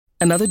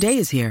Another day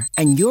is here,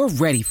 and you're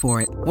ready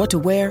for it. What to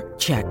wear?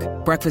 Check.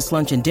 Breakfast,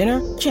 lunch, and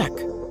dinner? Check.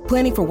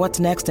 Planning for what's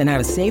next and how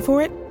to save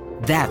for it?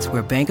 That's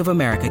where Bank of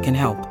America can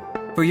help.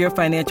 For your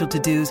financial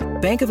to-dos,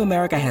 Bank of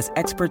America has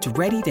experts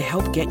ready to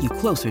help get you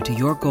closer to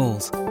your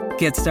goals.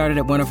 Get started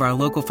at one of our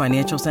local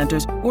financial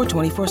centers or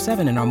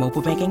 24/7 in our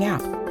mobile banking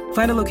app.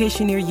 Find a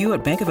location near you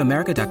at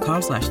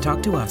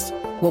bankofamerica.com/talktous.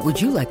 What would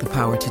you like the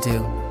power to do?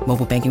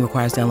 Mobile banking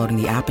requires downloading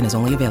the app and is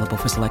only available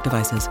for select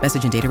devices.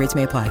 Message and data rates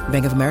may apply.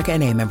 Bank of America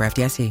N.A., member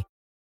FDIC.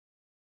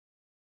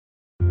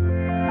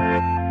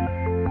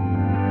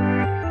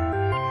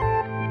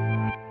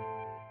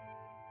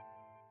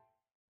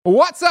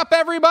 What's up,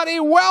 everybody?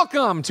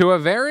 Welcome to a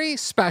very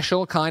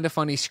special Kinda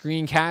Funny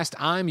Screencast.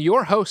 I'm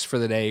your host for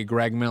the day,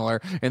 Greg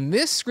Miller, and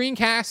this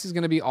screencast is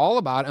going to be all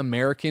about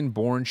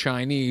American-born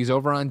Chinese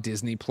over on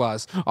Disney+.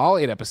 All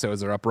 8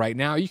 episodes are up right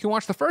now. You can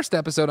watch the first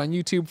episode on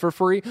YouTube for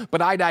free,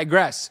 but I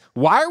digress.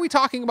 Why are we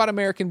talking about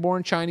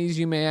American-born Chinese,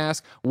 you may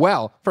ask?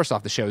 Well, first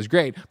off, the show is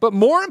great, but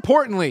more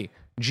importantly,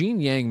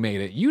 Gene Yang made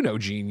it. You know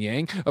Gene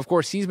Yang. Of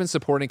course, he's been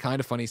supporting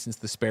Kinda Funny since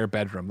the spare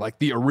bedroom, like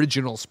the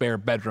original spare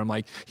bedroom.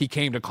 Like, he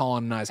came to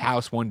colonize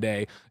house one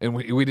day, and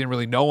we didn't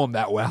really know him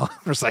that well.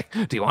 We're just like,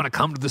 do you want to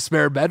come to the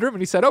spare bedroom?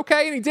 And he said,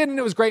 okay, and he did, and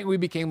it was great, and we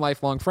became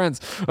lifelong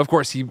friends. Of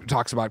course, he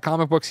talks about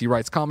comic books. He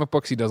writes comic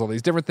books. He does all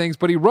these different things,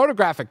 but he wrote a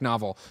graphic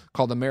novel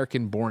called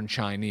American-Born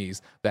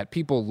Chinese that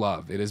people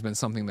love. It has been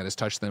something that has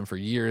touched them for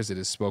years. It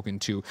has spoken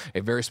to a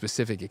very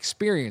specific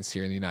experience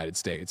here in the United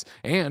States,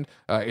 and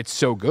it's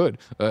so good.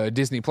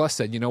 Disney Plus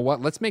said, you know what,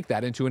 let's make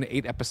that into an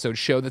 8-episode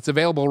show that's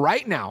available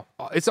right now.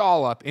 It's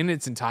all up in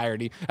its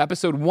entirety.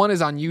 Episode 1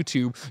 is on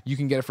YouTube. You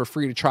can get it for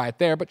free to try it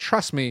there, but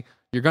trust me,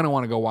 you're going to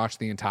want to go watch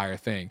the entire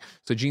thing.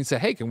 So Gene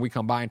said, hey, can we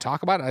come by and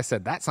talk about it? I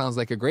said, that sounds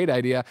like a great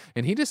idea,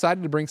 and he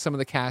decided to bring some of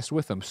the cast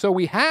with him. So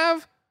we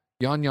have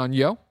Yan Yan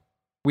Yo,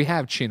 we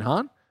have Chin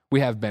Han, we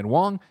have Ben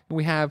Wong, and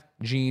we have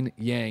Gene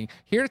Yang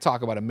here to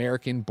talk about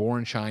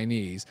American-born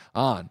Chinese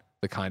on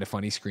the Kinda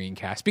Funny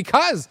Screencast,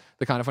 because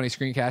the Kinda Funny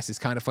Screencast is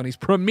Kinda Funny's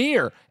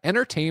premier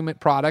entertainment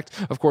product.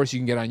 Of course, you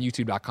can get it on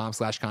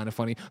youtube.com/Kinda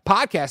Funny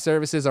podcast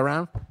services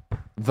around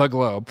the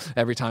globe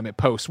every time it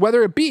posts,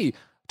 whether it be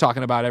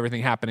talking about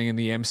everything happening in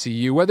the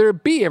MCU, whether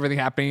it be everything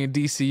happening in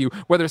DCU,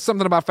 whether it's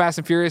something about Fast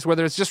and Furious,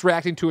 whether it's just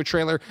reacting to a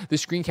trailer. The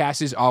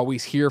Screencast is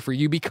always here for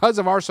you because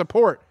of our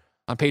support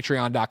on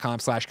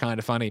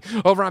patreon.com/Kinda Funny.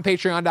 Over on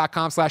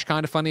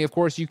patreon.com/Kinda Funny, of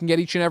course, you can get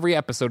each and every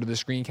episode of the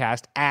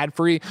Screencast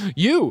ad-free.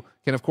 You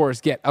can, of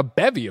course, get a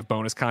bevy of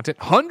bonus content,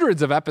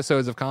 hundreds of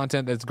episodes of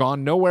content that's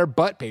gone nowhere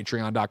but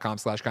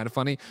patreon.com/Kinda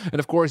Funny. And,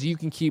 of course, you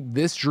can keep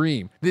this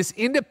dream, this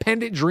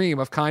independent dream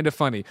of Kinda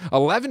Funny,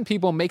 11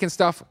 people making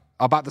stuff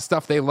about the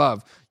stuff they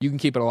love. You can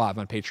keep it alive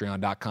on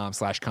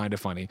patreon.com/Kinda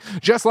Funny.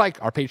 Just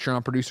like our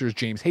Patreon producers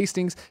James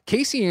Hastings,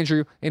 Casey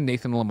Andrew, and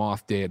Nathan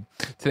Lamoth did.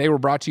 Today we're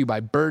brought to you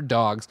by Bird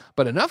Dogs,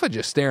 but enough of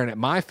just staring at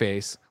my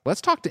face. Let's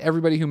talk to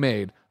everybody who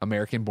made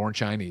American-born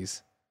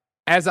Chinese.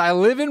 As I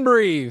live and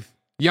breathe,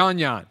 Yan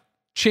Yan,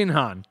 Chin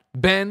Han,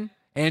 Ben,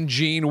 and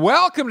Gene,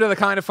 welcome to the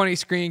Kinda Funny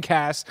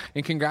Screencast,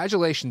 and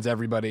congratulations,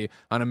 everybody,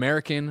 on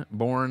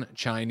American-born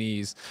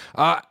Chinese.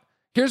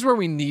 Here's where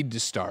we need to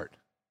start.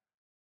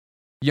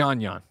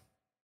 Yan Yan,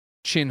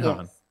 Chin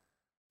Han. Yes.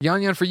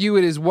 Yan Yan, for you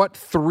it is what,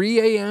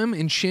 3 a.m.?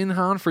 And Chin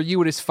Han, for you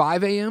it is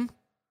 5 a.m.?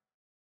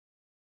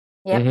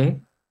 Yep. Mm-hmm.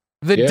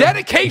 The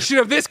dedication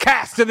of this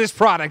cast to this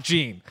product,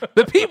 Gene.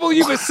 The people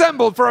you've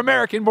assembled for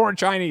American-born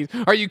Chinese.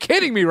 Are you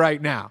kidding me right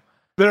now?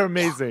 They're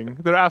amazing.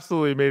 They're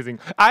absolutely amazing.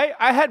 I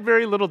had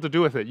very little to do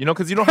with it,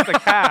 because you don't have to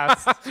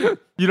cast.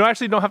 You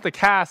don't have to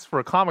cast for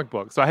a comic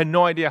book. So I had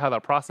no idea how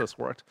that process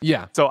worked.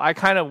 Yeah. So I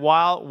kind of,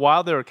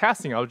 while they were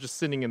casting, I was just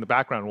sitting in the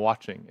background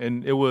watching,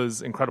 and it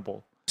was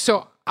incredible.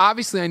 So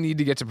obviously I need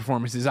to get to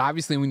performances.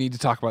 Obviously we need to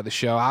talk about the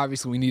show.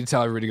 Obviously we need to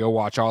tell everybody to go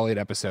watch all 8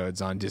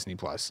 episodes on Disney+.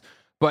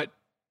 But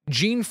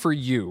Gene, for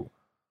you,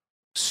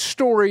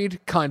 storied,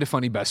 Kinda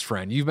Funny best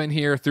friend. You've been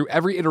here through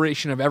every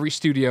iteration of every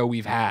studio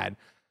we've had.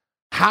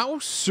 How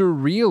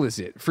surreal is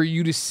it for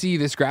you to see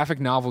this graphic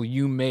novel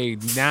you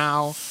made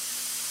now?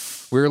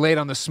 We're late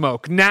on the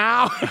smoke.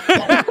 Now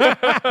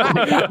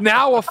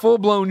a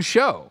full-blown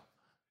show.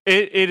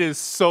 It is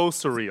so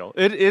surreal.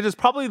 It is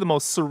probably the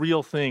most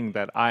surreal thing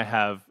that I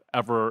have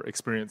ever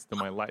experienced in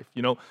my life.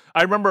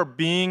 I remember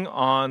being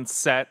on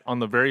set on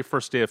the very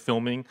first day of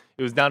filming.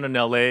 It was down in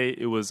LA.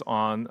 It was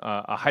on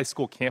a high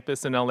school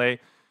campus in LA.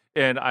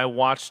 And I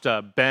watched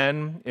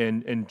Ben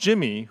and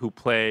Jimmy, who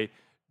play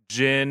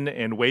Jin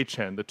and Wei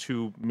Chen, the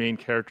 2 main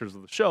characters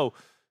of the show,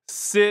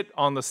 sit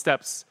on the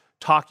steps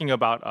talking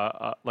about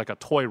a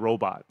toy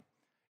robot.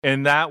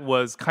 And that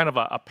was kind of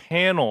a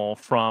panel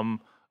from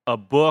a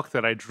book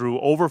that I drew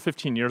over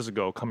 15 years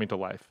ago coming to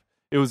life.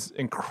 It was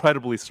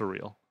incredibly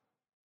surreal.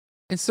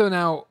 And so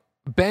now,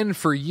 Ben,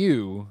 for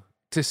you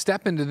to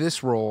step into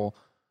this role,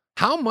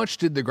 how much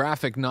did the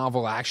graphic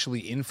novel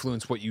actually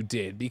influence what you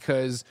did?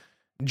 Because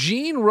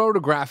Gene wrote a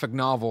graphic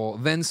novel,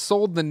 then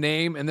sold the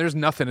name, and there's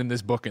nothing in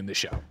this book in the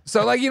show.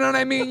 So, you know what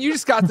I mean? You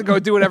just got to go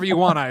do whatever you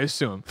want, I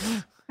assume.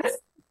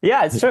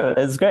 Yeah, it's true.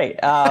 It's great.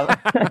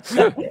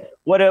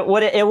 Well,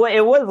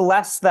 It was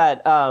less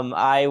that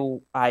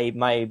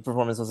my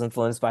performance was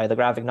influenced by the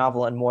graphic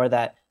novel, and more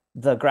that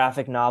the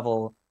graphic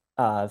novel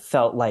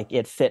felt like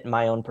it fit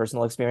my own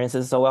personal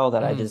experiences so well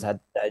that I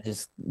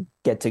just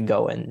get to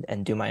go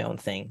and do my own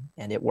thing,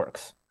 and it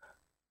works.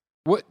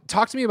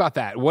 Talk to me about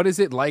that. What is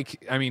it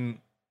like? I mean,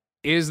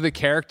 is the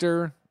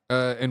character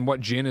and what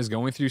Jin is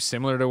going through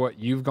similar to what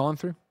you've gone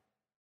through?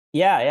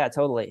 Yeah,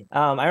 totally.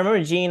 I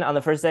remember Gene on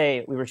the first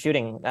day we were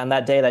shooting, on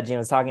that day that Gene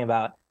was talking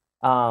about.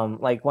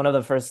 Like one of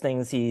the first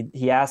things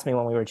he asked me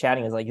when we were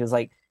chatting is like, he was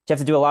like, "Do you have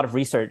to do a lot of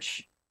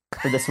research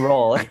for this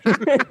role?"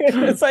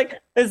 It's like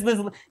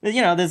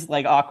this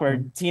like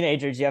awkward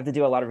teenagers. You have to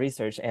do a lot of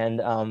research,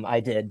 and I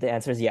did. The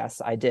answer is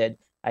yes, I did.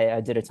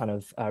 I did a ton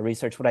of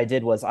research. What I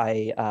did was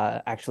I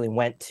actually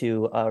went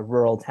to a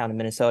rural town in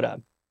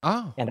Minnesota.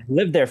 Oh. And I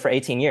lived there for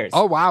 18 years.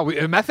 Oh, wow.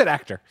 A method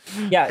actor.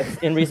 Yeah,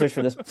 in research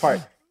for this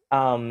part.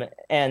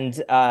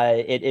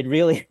 It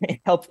really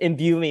helped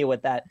imbue me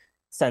with that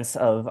sense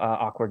of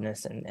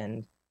awkwardness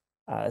and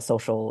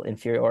social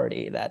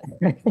inferiority that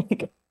I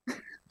think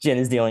Jin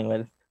is dealing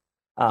with.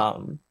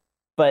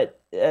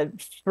 But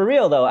for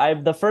real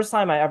though, the first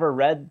time I ever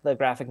read the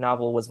graphic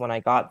novel was when I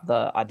got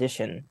the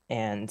audition,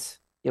 and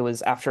it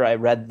was after I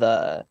read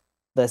the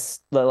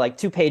like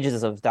 2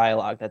 pages of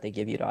dialogue that they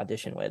give you to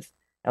audition with.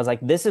 I was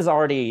like, this is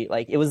already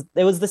like it was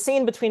the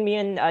scene between me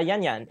and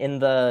Yan Yan in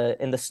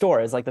the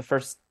store. It's like the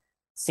first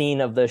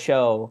scene of the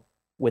show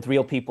with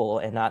real people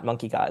and not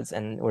monkey gods,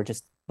 and we're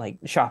just like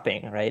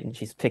shopping, right? And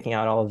she's picking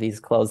out all of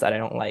these clothes that I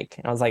don't like.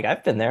 And I was like,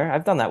 I've been there.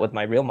 I've done that with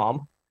my real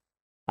mom.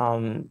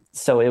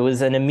 So it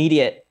was an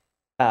immediate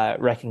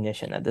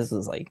recognition that this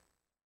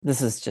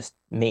is just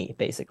me,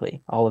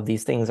 basically. All of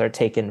these things are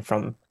taken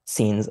from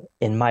scenes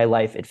in my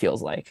life, it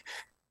feels like.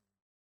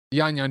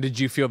 Yan Yan, did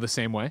you feel the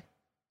same way?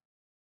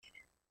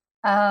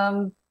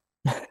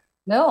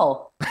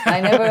 No, I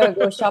never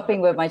go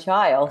shopping with my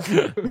child.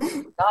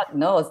 God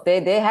knows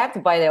they have to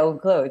buy their own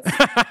clothes.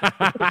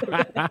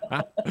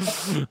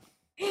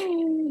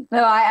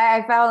 No,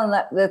 I found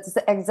that's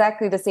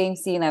exactly the same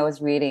scene I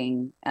was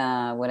reading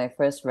when I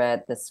first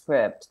read the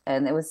script,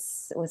 and it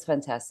was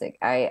fantastic.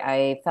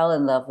 I fell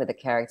in love with the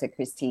character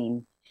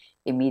Christine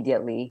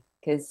immediately,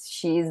 because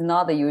she's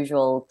not the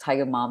usual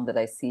tiger mom that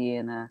I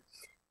see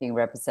being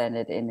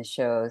represented in the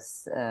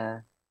shows.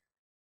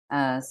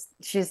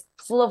 She's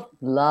full of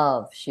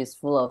love. She's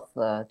full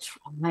of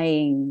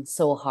trying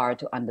so hard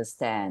to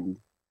understand.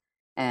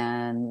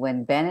 And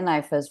when Ben and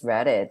I first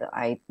read it,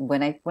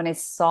 when I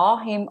saw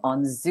him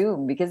on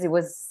Zoom, because it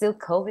was still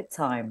COVID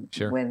time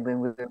when we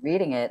were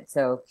reading it.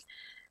 So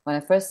when I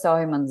first saw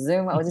him on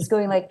Zoom, I was just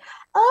going like,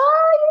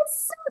 "Oh, you're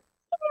so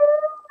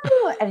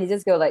cute!" And he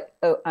just go like,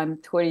 "Oh, I'm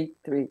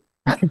 23."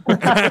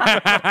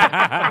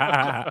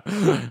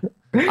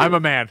 I'm a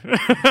man. I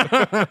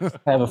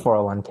have a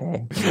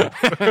 401k.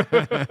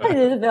 I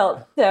just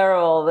felt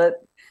terrible,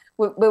 but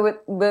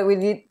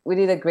we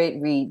did a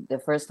great read the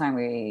first time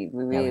we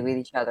read with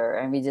each other,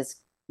 and we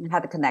just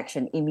had a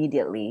connection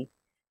immediately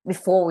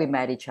before we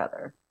met each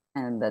other,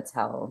 and that's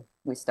how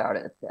we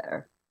started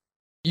there.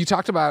 You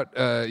talked about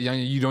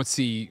you don't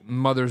see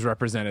mothers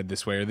represented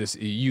this way, or this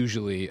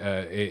usually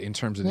in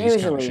terms of these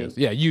kind of shows.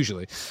 Yeah,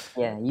 usually.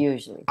 Yeah,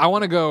 usually. I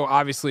want to go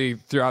obviously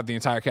throughout the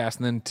entire cast,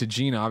 and then to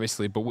Gina,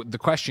 obviously. But the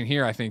question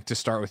here, I think, to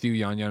start with you,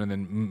 Yan Yan, and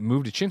then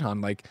move to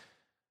Chinhan. Like,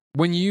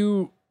 when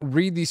you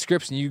read these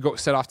scripts and you go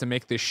set off to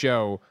make this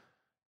show,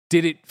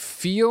 did it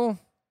feel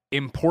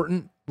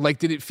important? Like,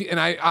 did it feel? And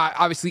I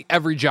obviously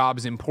every job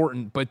is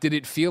important, but did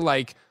it feel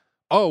like,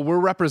 oh, we're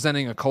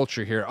representing a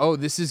culture here. Oh,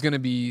 this is going to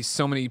be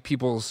so many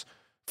people's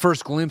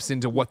first glimpse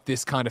into what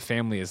this kind of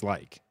family is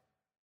like?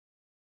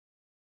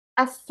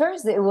 At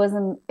first, it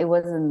wasn't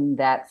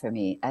that for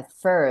me. At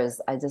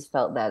first, I just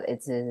felt that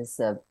it's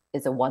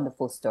a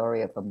wonderful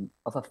story of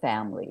a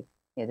family.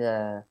 It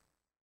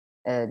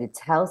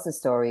tells the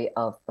story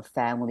of a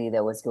family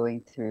that was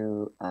going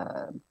through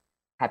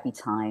happy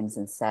times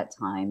and sad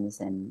times,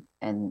 and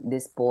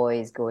this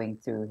boy is going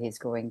through his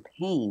growing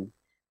pain,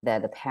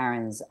 that the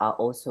parents are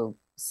also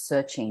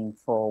searching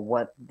for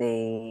what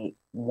they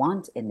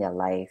want in their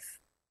life.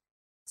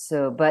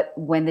 So, but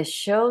when the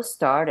show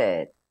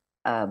started,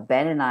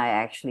 Ben and I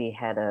actually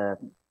had a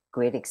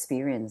great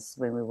experience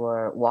when we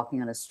were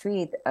walking on the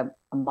street. A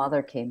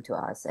mother came to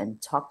us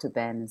and talked to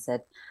Ben and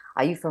said,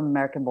 "Are you from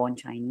American-born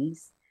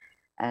Chinese?"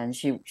 And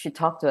she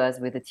talked to us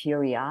with a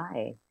teary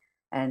eye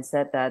and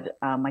said that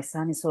my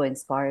son is so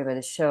inspired by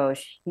the show.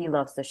 He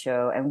loves the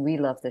show, and we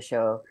love the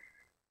show.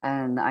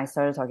 And I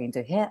started talking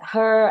to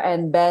her,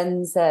 and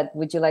Ben said,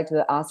 "Would you like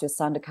to ask your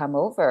son to come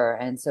over?"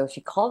 And so she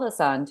called her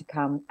son to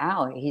come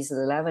out. He's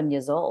 11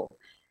 years old.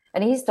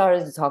 And he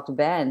started to talk to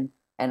Ben,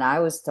 and I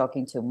was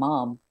talking to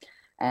Mom.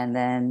 And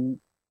then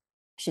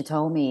she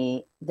told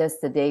me just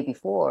the day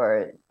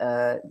before,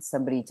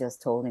 somebody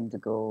just told him to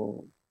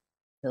go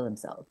kill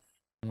himself.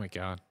 Oh my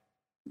God.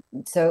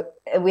 So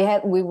we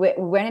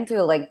went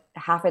into like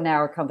half an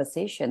hour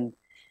conversation.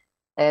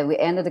 We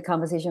ended the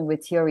conversation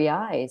with teary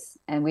eyes,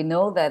 and we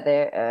know that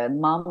their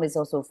mom is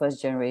also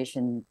first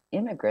generation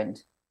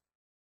immigrant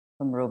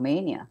from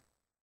Romania.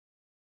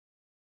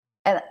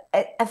 And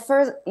at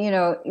first,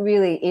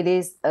 really, it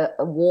is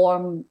a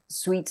warm,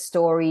 sweet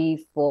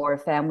story for a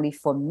family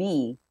for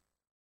me.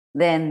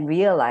 Then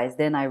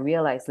I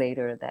realized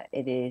later that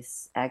it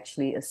is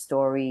actually a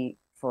story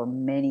for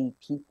many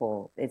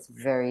people. It's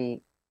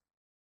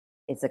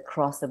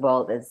across the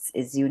world.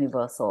 It's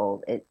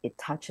universal. It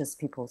touches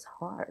people's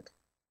heart.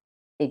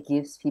 It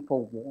gives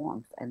people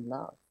warmth and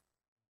love.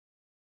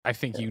 I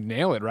think you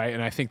nail it, right?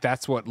 And I think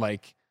that's what,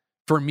 like,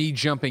 for me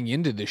jumping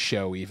into this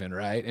show even,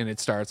 right? And it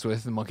starts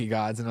with the monkey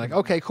gods and like,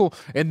 okay, cool.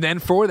 And then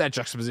for that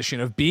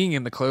juxtaposition of being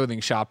in the clothing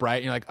shop, right?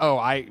 And you're like, oh,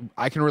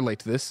 I can relate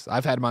to this.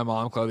 I've had my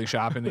mom clothing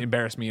shop and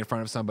embarrass me in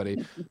front of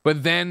somebody.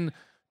 But then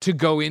to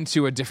go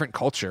into a different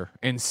culture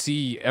and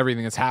see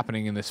everything that's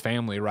happening in this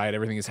family, right?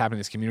 Everything that's happening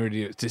in this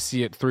community, to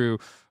see it through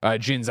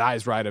Jin's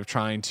eyes, right? Of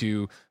trying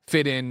to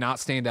fit in, not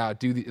stand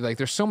out, like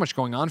there's so much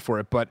going on for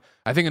it. But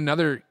I think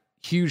another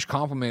huge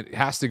compliment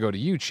has to go to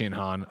you, Chin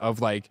Han, of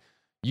like,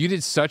 you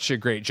did such a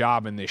great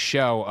job in this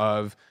show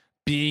of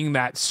being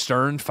that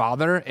stern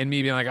father and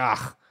me being like,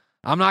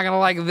 I'm not going to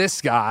like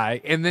this guy.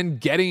 And then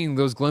getting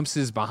those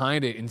glimpses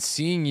behind it and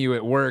seeing you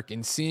at work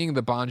and seeing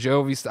the Bon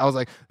Jovi stuff. I was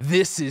like,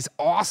 this is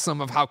awesome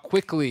of how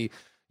quickly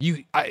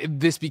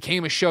this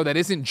became a show that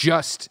isn't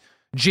just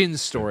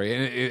Jin's story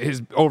and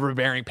his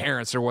overbearing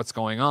parents or what's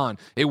going on.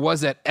 It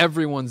was that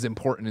everyone's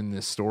important in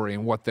this story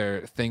and what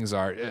their things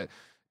are.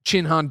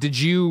 Chin Han, did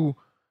you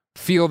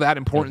feel that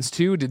importance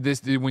too?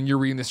 When you're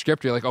reading the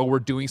script, you're like, oh, we're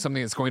doing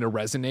something that's going to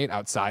resonate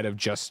outside of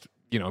just,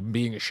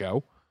 being a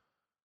show?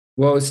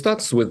 Well, it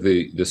starts with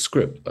the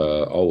script,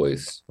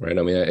 always, right?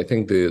 I mean, I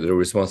think the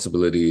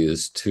responsibility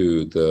is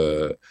to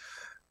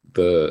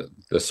the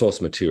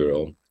source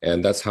material,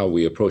 and that's how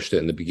we approached it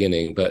in the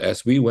beginning. But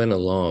as we went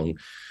along,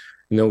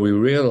 we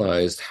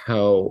realized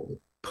how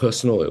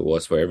personal it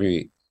was for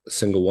every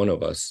single one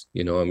of us.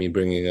 I mean,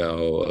 bringing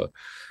our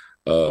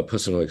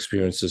personal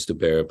experiences to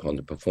bear upon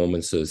the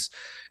performances.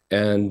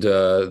 And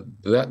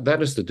that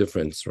is the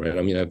difference, right?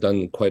 I mean, I've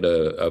done quite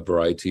a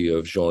variety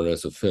of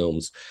genres of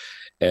films.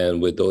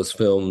 And with those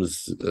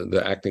films,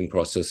 the acting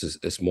process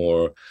is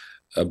more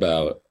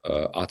about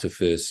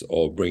artifice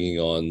or bringing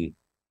on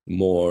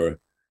more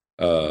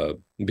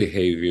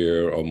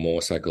behavior or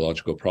more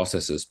psychological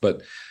processes.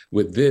 But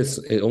with this,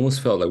 it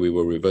almost felt like we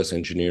were reverse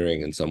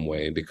engineering in some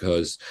way,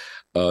 because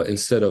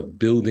instead of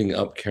building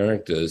up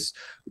characters,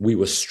 we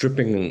were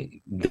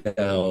stripping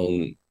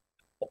down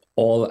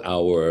all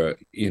our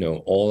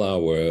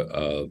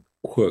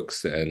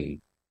quirks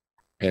and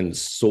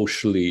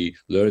socially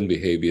learned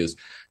behaviors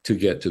to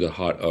get to the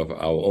heart of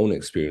our own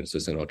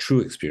experiences and our true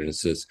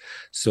experiences,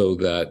 so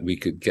that we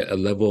could get a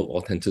level of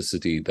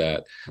authenticity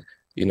that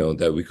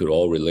that we could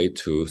all relate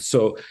to.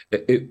 So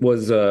it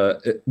was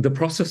the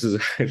process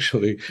is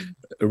actually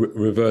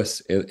reverse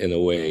in a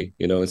way.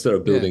 Instead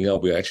of building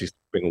up, we're actually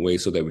stripping away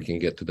so that we can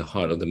get to the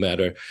heart of the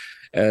matter.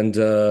 And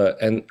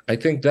I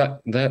think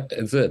that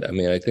is it. I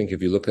mean, I think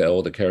if you look at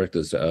all the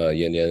characters,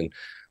 Yan Yan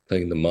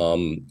playing the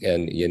mom,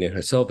 and Yan Yan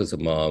herself as a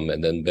mom,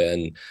 and then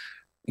Ben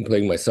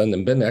playing my son,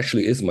 and Ben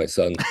actually is my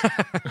son,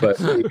 but.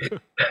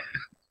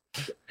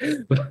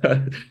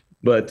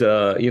 But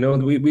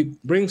we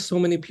bring so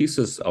many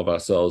pieces of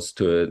ourselves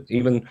to it.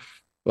 Even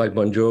like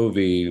Bon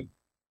Jovi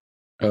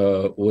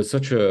was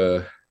such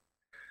a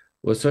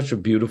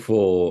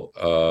beautiful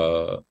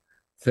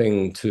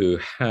thing to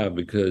have,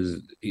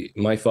 because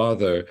my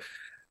father,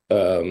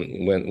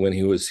 when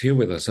he was here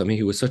with us, I mean,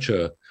 he was such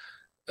a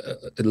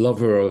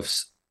lover of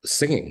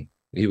singing.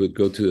 He would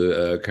go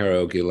to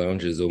karaoke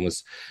lounges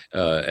almost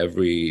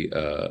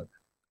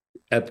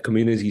at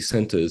community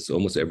centers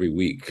almost every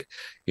week,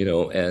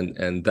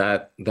 and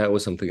that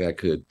was something I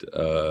could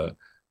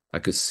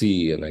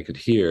see and I could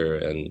hear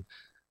and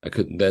I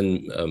could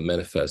then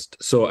manifest.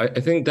 So I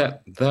think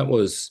that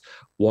was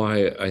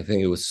why I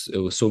think it was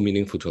so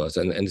meaningful to us,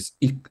 and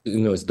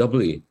it's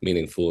doubly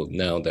meaningful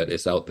now that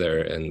it's out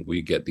there and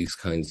we get these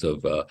kinds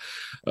of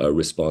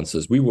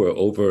responses. We were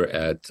over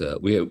at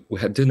we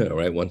had dinner,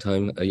 right, one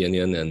time, Yan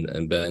Yan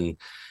and Ben,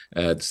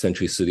 at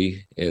Century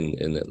City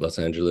in Los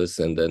Angeles,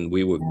 and then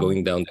we were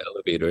going down the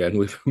elevator, and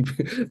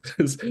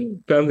this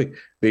family,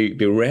 they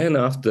ran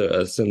after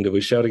us and they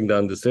were shouting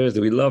down the stairs,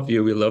 "We love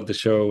you, we love the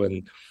show,"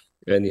 and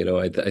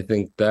I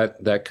think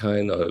that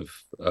kind of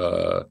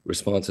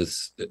response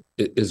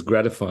is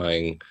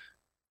gratifying.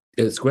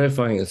 It's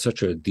gratifying in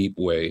such a deep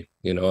way.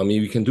 I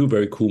mean, you can do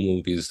very cool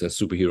movies and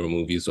superhero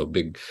movies or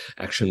big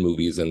action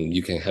movies, and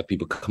you can have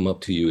people come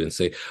up to you and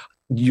say,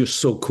 "You're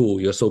so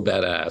cool, you're so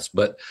badass,"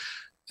 but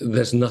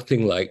there's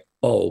nothing like,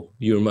 "Oh,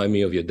 you remind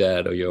me of your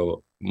dad or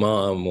your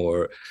mom,"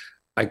 or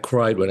 "I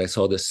cried when I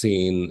saw this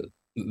scene.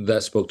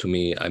 That spoke to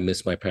me. I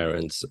miss my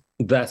parents."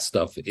 That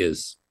stuff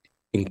is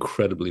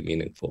incredibly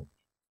meaningful.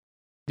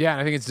 Yeah,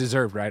 and I think it's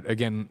deserved, right?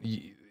 Again,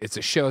 it's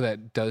a show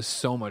that does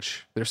so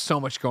much. There's so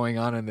much going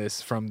on in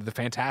this, from the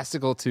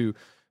fantastical to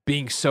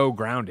being so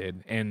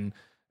grounded. And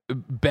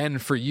Ben,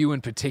 for you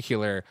in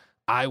particular,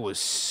 I was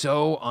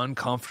so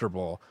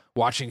uncomfortable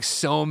watching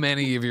so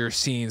many of your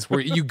scenes where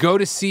you go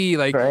to see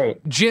like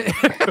Great. Jin.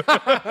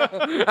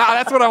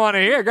 That's what I want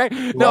to hear. Great.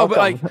 No, but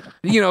like,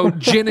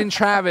 Jin and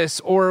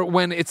Travis, or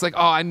when it's like,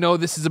 oh, I know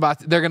this is about,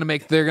 they're going to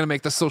make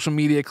the social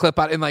media clip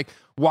out, and like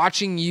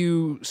watching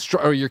you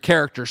or your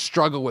character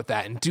struggle with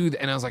that and do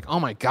that. And I was like, oh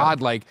my God,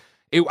 like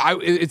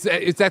it's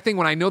that thing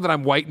when I know that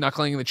I'm white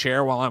knuckling in the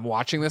chair while I'm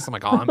watching this. I'm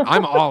like, oh,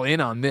 I'm all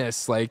in on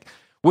this. Like,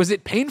 was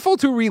it painful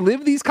to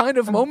relive these kind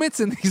of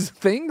moments and these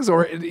things,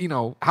 or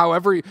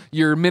however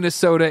your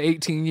Minnesota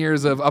 18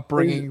 years of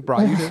upbringing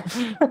brought you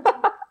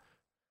to?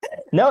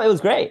 No, it was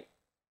great.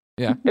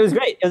 Yeah, it was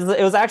great.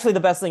 It was actually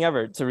the best thing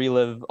ever to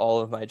relive all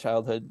of my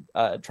childhood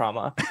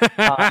trauma.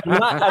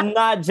 I'm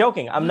not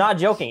joking. I'm not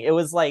joking. It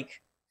was like,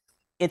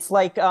 it's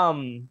like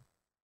how,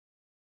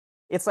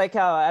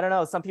 I don't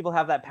know, some people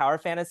have that power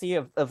fantasy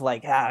of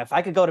like, if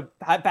I could go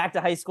back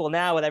to high school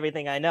now with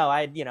everything I know,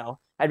 I'd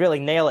really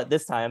nail it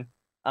this time.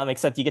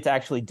 Except you get to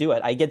actually do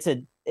it.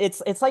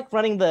 It's like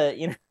running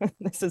the,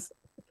 this is,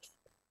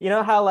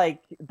 how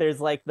like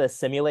there's like the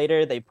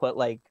simulator they put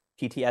like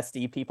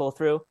PTSD people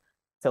through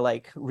to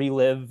like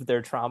relive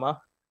their trauma.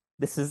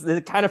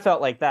 It kind of felt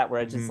like that,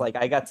 where it's just like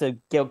I got to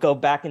go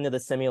back into the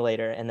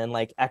simulator and then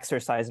like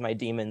exercise my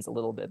demons a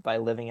little bit by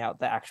living out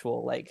the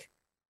actual like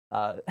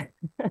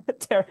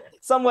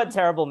somewhat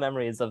terrible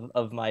memories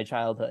of my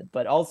childhood.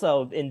 But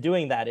also in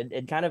doing that,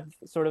 it kind of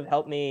sort of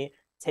helped me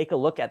take a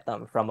look at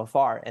them from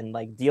afar and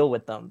like deal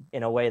with them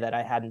in a way that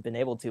I hadn't been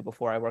able to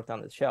before I worked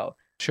on this show.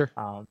 Sure.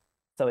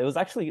 So it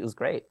was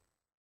great.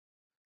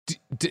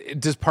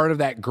 Does part of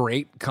that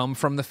great come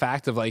from the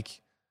fact of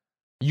like,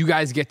 you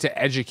guys get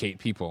to educate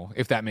people,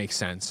 if that makes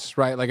sense,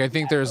 right? Like, I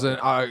think there's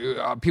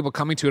people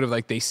coming to it of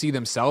like, they see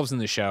themselves in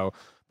the show,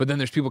 but then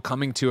there's people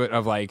coming to it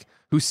of like,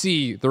 who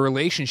see the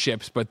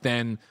relationships, but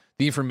then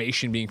the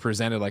information being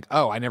presented like,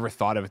 oh, I never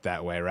thought of it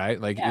that way,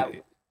 right? Like,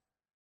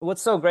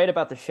 what's so great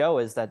about the show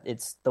is that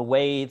it's the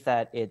way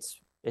that it's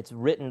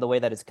written, the way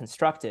that it's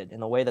constructed,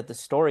 and the way that the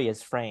story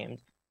is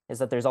framed, is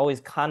that there's always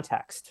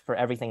context for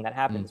everything that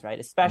happens, right?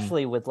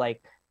 Especially with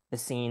like the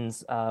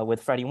scenes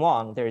with Freddie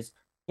Wong. There's,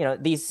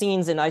 these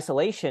scenes in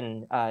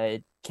isolation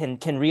can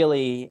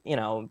really,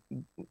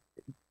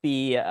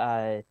 be,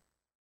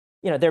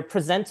 they're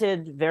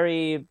presented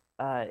very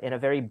in a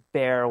very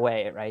bare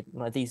way, right?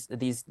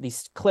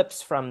 These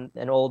clips from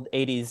an old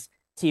 80s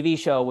TV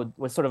show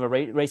with sort of a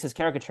racist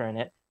caricature in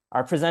it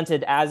are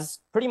presented as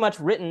pretty much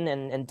written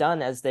and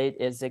done as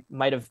it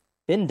might have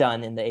been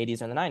done in the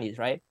 80s or the 90s,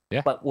 right?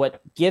 Yeah. But what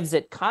gives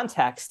it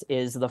context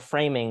is the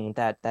framing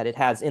that it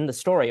has in the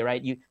story,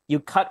 right? You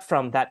cut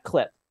from that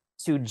clip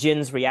to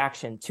Jin's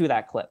reaction to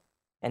that clip,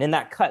 and in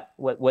that cut,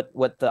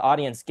 what the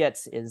audience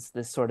gets is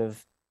this sort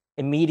of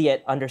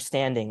immediate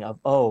understanding of,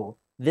 oh,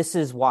 this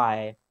is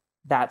why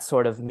that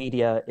sort of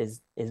media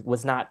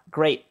was not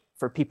great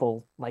for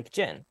people like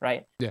Jin,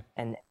 right? Yeah.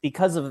 And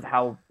because of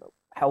how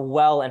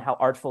well and how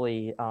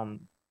artfully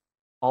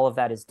all of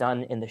that is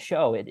done in the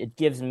show, it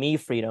gives me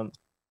freedom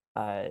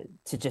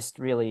to just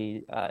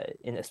really,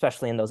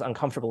 especially in those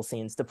uncomfortable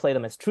scenes, to play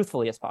them as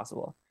truthfully as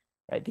possible,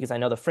 right? Because I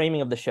know the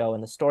framing of the show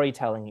and the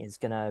storytelling is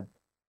gonna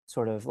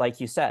sort of,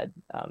 like you said,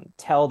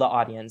 tell the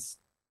audience,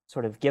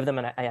 sort of give them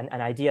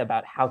an idea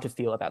about how to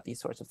feel about these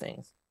sorts of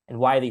things and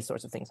why these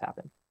sorts of things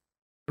happen.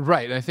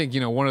 Right. I think,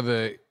 one of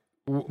the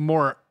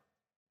more,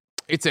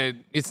 it's a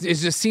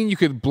scene you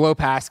could blow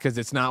past because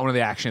it's not one of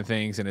the action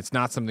things and it's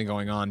not something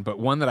going on, but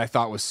one that I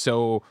thought was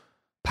so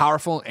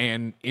powerful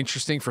and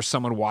interesting for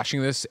someone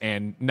watching this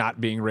and not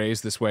being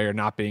raised this way or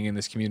not being in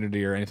this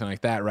community or anything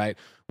like that, right,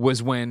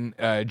 was when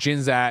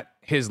Jin's at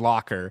his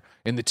locker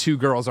and the two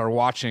girls are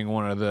watching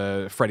one of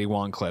the Freddie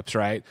Wong clips,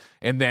 right?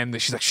 And then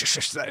she's like,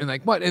 shh, and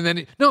like, what? And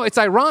then, no, it's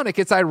ironic.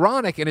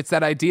 And it's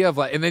that idea of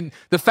like, and then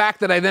the fact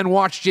that I then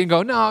watch Jin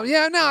go, no,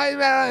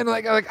 and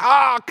like,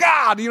 oh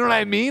God, you know what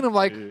I mean? I'm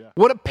like,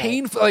 what a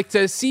painful, like,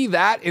 to see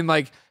that and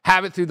like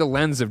have it through the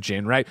lens of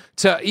Jin, right?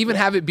 To even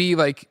have it be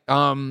like,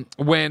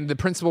 when the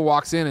principal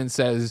walks in and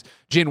says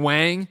Jin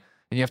Wang,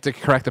 and you have to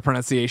correct the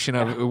pronunciation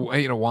of,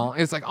 Wang,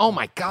 it's like, oh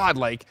my God,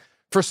 like,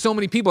 for so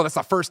many people, that's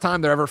the first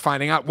time they're ever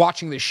finding out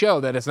watching this show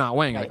that it's not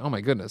Wang. Right. Like, oh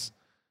my goodness.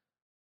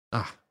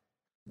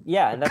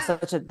 Yeah, and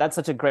that's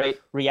such a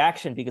great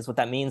reaction, because what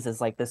that means is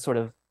like this sort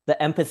of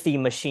the empathy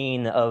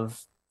machine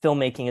of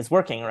filmmaking is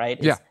working, right?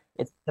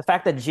 It's the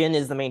fact that Jin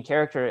is the main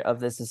character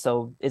of this is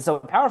so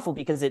powerful,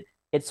 because it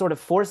sort of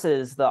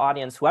forces the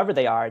audience, whoever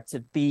they are, to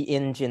be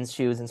in Jin's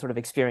shoes and sort of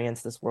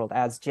experience this world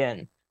as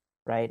Jin,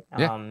 right?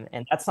 Yeah.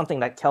 And that's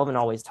something that Kelvin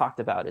always talked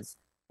about is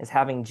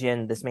having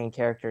Jin, this main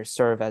character,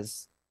 serve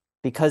as,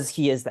 because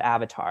he is the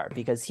avatar,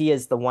 because he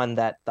is the one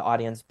that the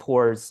audience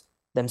pours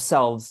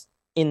themselves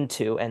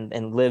into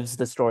and lives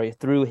the story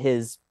through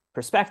his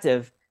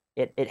perspective.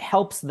 It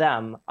helps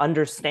them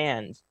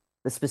understand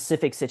the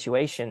specific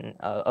situation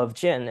of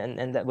Jin,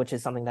 and that, which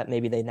is something that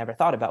maybe they never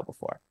thought about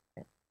before.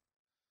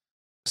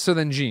 So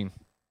then, Gene,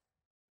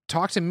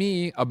 talk to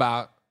me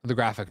about the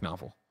graphic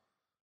novel.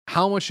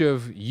 How much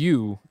of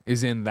you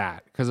is in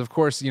that? Because of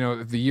course,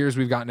 the years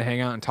we've gotten to hang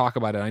out and talk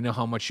about it, I know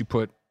how much you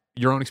put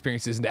your own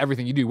experiences into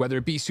everything you do, whether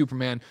it be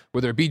Superman,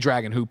 whether it be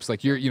Dragon Hoops.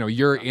 Like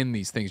you're in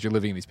these things, you're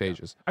living in these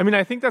pages. I mean,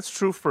 I think that's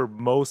true for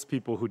most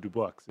people who do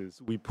books.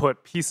 Is we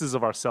put pieces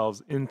of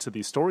ourselves into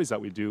these stories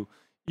that we do,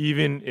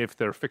 even if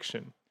they're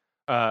fiction.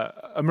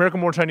 American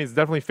Born Chinese is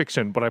definitely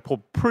fiction, but I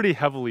pulled pretty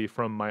heavily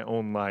from my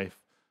own life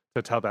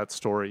to tell that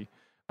story.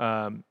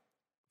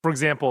 For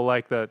example,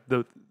 like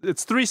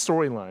it's 3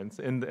 storylines,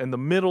 and the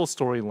middle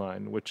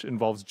storyline, which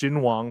involves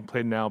Jin Wang,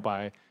 played now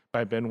by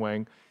Ben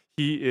Wang.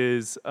 He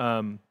is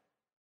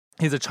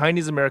he's a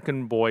Chinese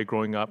American boy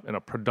growing up in a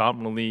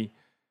predominantly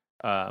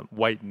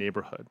white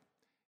neighborhood,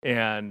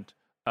 and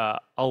a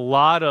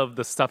lot of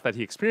the stuff that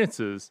he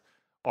experiences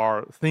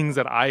are things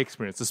that I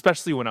experienced,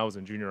 especially when I was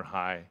in junior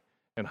high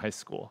and high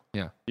school.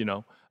 Yeah,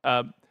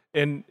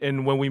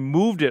 and when we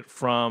moved it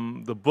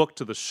from the book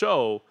to the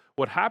show,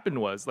 what happened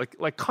was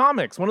like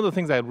comics. One of the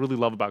things I really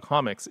love about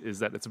comics is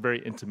that it's very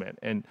intimate,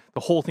 and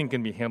the whole thing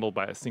can be handled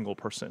by a single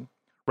person,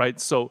 right?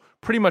 So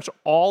pretty much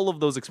all of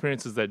those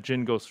experiences that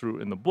Jin goes through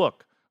in the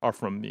book are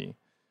from me.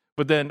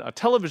 But then a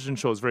television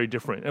show is very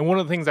different. And one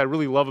of the things I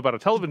really love about a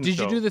television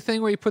show... Did you do the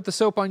thing where you put the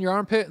soap on your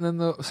armpit and then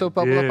the soap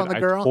bubble up on the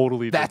girl? I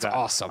totally did That's that.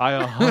 awesome.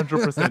 I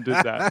 100% did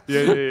that.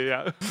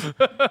 Yeah.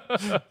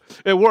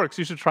 It works.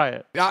 You should try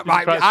it.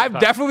 I've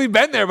definitely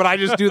been there, but I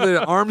just do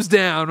the arms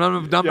down.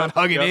 I'm not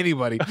hugging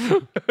anybody.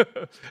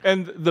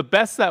 And the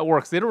best that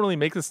works, they don't really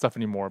make this stuff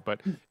anymore,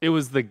 but it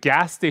was the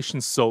gas station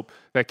soap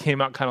that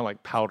came out kind of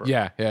like powder.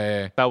 Yeah.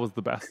 That was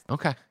the best.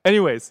 Okay.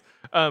 Anyways,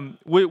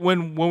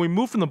 when we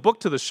moved from the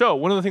book to the show,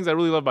 one of the things I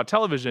really love about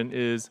television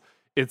is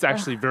it's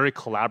actually very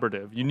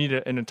collaborative. You need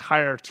an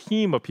entire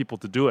team of people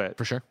to do it.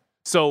 For sure.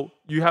 So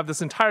you have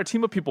this entire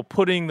team of people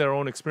putting their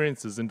own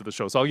experiences into the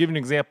show. So I'll give you an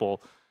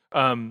example.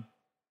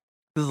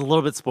 This is a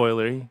little bit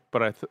spoilery,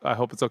 but I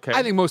hope it's okay.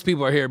 I think most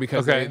people are here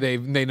because they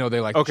know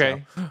they like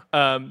the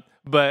show.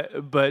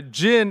 But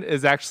Jin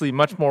is actually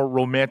much more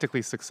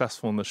romantically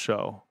successful in the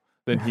show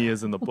than he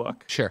is in the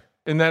book. Sure.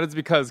 And that is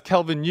because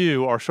Kelvin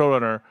Yu, our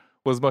showrunner,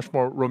 was much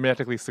more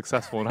romantically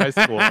successful in high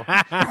school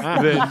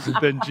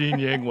than Gene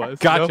Yang was.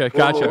 Gotcha.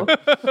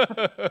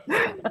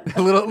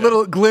 A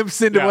little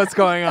glimpse into what's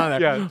going on there.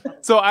 Yeah.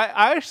 So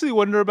I actually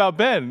wonder about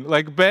Ben.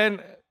 Like,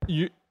 Ben,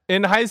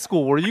 in high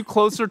school, were you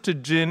closer to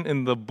Jin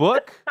in the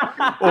book,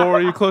 or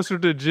were you closer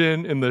to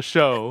Jin in the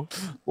show?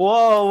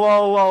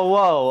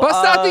 Whoa.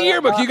 Bust out the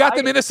yearbook. You got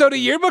the Minnesota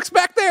yearbooks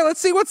back there? Let's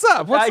see what's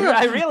up.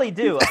 I really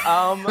do.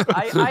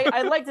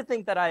 I like to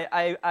think that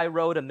I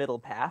rode a middle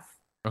path.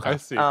 Okay. I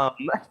see. I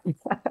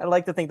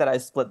like to think that I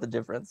split the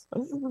difference.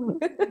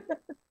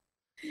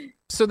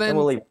 So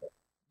then,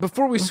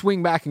 before we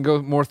swing back and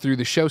go more through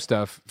the show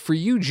stuff, for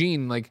you,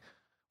 Gene, like,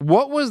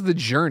 what was the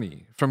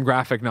journey from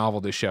graphic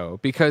novel to show?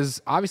 Because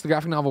obviously the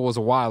graphic novel was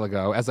a while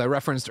ago. As I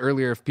referenced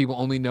earlier, if people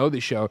only know the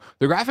show,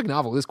 the graphic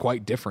novel is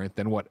quite different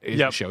than what is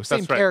the show.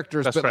 Same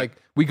characters, but like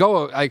we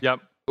go like...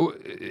 Yep,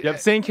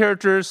 same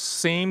characters,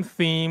 same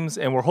themes,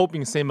 and we're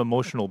hoping same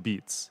emotional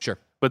beats. Sure.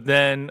 But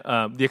then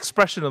the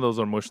expression of those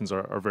emotions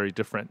are very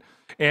different.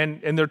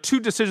 And there are 2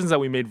 decisions that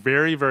we made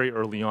very, very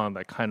early on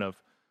that kind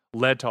of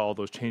led to all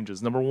those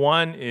changes. Number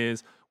one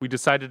is we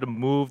decided to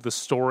move the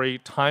story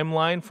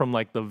timeline from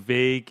like the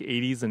vague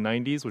 80s and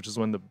 90s, which is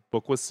when the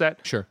book was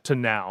set, to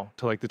now,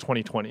 to like the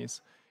 2020s.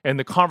 And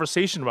the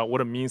conversation about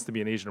what it means to be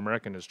an Asian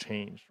American has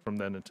changed from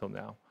then until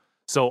now.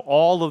 So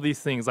all of these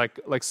things,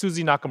 like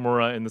Susie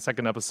Nakamura in the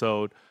second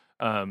episode,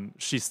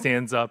 she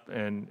stands up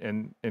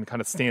and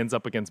kind of stands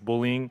up against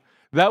bullying.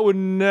 That would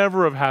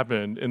never have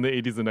happened in the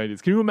 80s and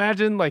 90s. Can you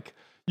imagine? Like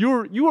you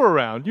were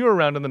around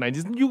in the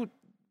 90s.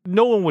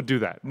 No one would do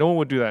that. No one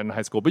would do that in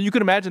high school. But you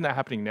could imagine that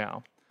happening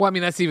now. Well, I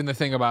mean, that's even the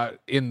thing about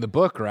in the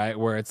book, right?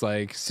 Where it's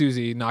like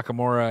Susie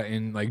Nakamura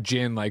and like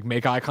Jin like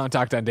make eye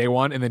contact on day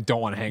one and then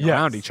don't want to hang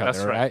around each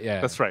other, right?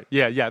 Yeah, that's right.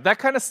 Yeah. That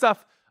kind of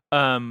stuff.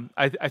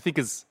 I think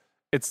it's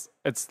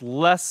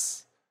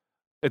less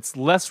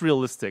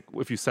realistic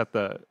if you set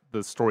the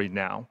story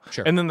now.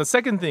 Sure. And then the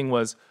second thing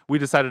was we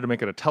decided to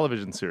make it a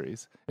television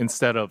series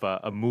instead of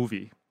a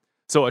movie.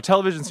 So a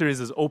television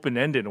series is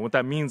open-ended, and what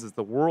that means is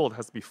the world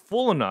has to be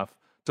full enough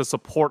to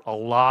support a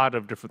lot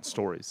of different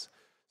stories.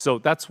 So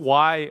that's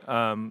why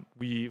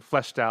we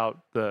fleshed out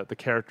the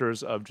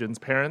characters of Jin's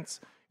parents.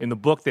 In the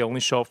book, they only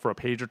show up for a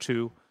page or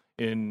 2.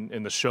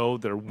 In the show,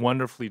 they're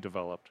wonderfully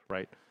developed,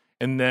 right?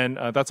 And then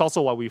that's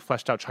also why we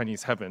fleshed out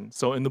Chinese heaven.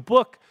 So in the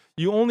book,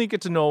 you only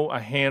get to know a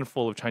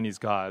handful of Chinese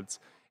gods.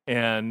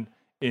 And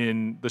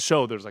in the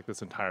show, there's like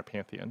this entire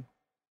pantheon.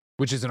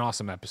 Which is an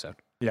awesome episode.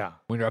 Yeah.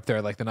 When you're up there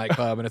at like the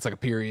nightclub and it's like a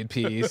period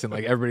piece and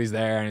like everybody's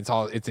there and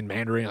it's in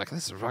Mandarin. You're like,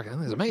 this is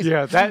amazing.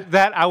 Yeah,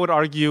 that I would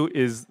argue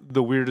is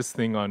the weirdest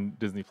thing on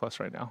Disney Plus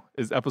right now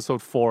is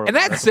episode 4. And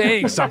that's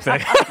saying something.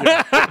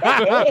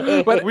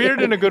 But weird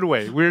in a good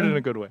way.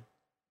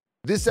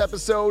 This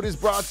episode is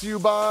brought to you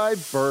by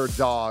Bird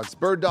Dogs.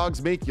 Bird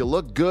Dogs make you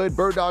look good.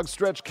 Bird Dogs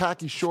stretch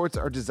khaki shorts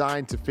are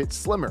designed to fit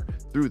slimmer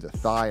through the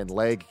thigh and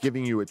leg,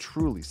 giving you a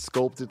truly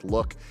sculpted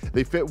look.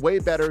 They fit way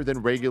better than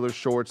regular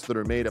shorts that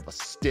are made of a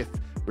stiff,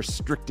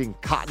 restricting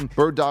cotton.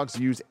 Bird Dogs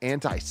use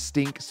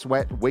anti-stink,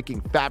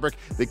 sweat-wicking fabric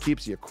that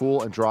keeps you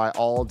cool and dry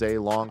all day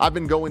long. I've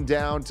been going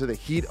down to the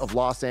heat of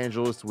Los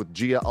Angeles with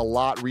Gia a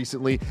lot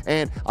recently,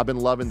 and I've been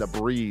loving the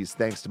breeze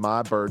thanks to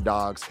my Bird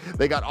Dogs.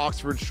 They got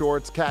Oxford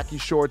shorts, khaki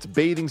shorts,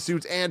 bathing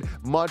suits, and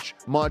much,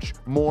 much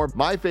more.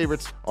 My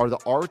favorites are the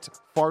Art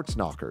Farts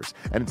Knockers,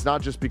 and it's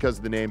not just because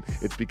of the name,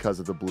 it's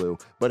because of the blue.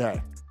 But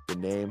hey, the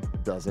name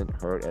doesn't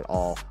hurt at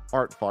all.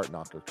 Art Fart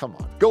Knocker, come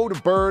on. Go to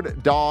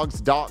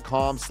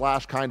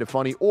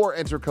birddogs.com/kindafunny or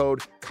enter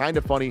code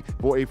kindafunny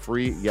for a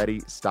free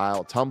Yeti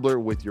style tumbler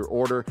with your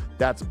order.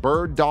 That's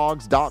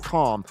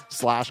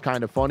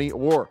birddogs.com/kindafunny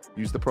or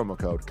use the promo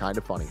code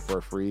kindafunny for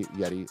a free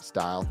Yeti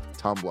style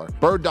tumbler.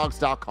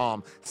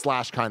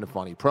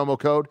 birddogs.com/kindafunny. Promo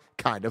code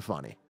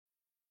kindafunny.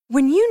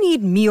 When you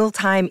need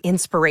mealtime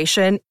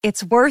inspiration,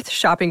 it's worth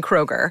shopping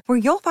Kroger, where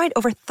you'll find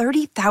over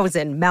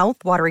 30,000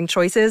 mouth-watering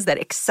choices that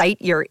excite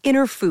your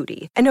inner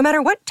foodie. And no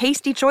matter what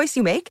tasty choice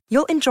you make,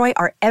 you'll enjoy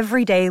our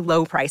everyday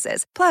low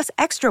prices, plus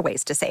extra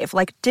ways to save,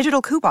 like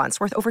digital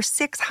coupons worth over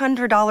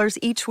 $600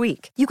 each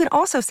week. You can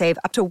also save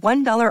up to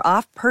 $1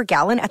 off per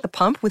gallon at the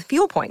pump with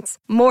fuel points.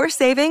 More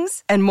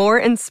savings and more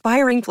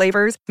inspiring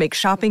flavors make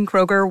shopping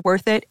Kroger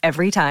worth it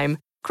every time.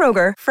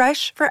 Kroger,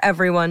 fresh for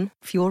everyone.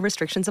 Fuel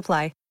restrictions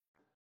apply.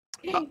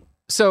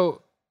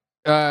 So,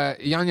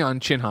 Yan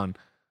Chinhan,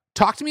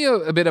 talk to me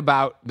a bit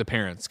about the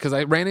parents, because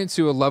I ran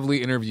into a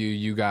lovely interview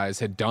you guys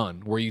had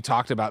done where you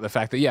talked about the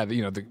fact that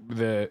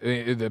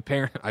the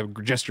parent, I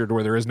gestured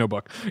where there is no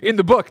book in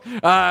the book.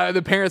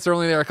 The parents are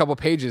only there a couple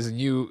pages, and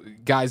you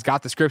guys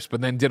got the scripts,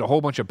 but then did a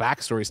whole bunch of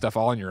backstory stuff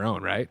all on your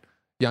own, right,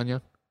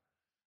 Yan?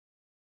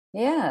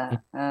 Yeah.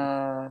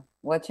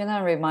 What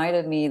Chinhan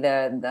reminded me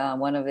that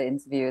one of the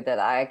interview that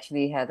I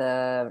actually had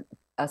a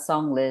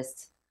song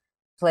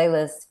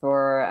playlist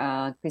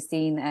for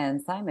Christine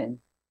and Simon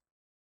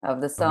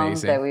of the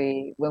songs that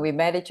when we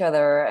met each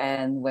other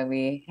and when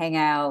we hang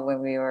out,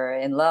 when we were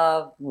in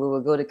love, we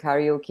would go to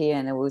karaoke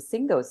and we'll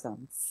sing those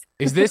songs.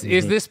 Is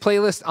this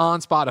playlist on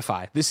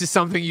Spotify? This is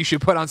something you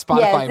should put on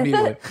Spotify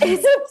immediately.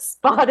 It's a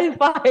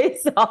Spotify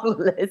song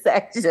list,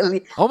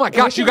 actually. Oh my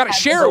gosh, you got to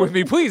share it with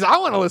me, please. I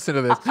want to listen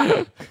to this.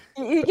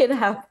 You can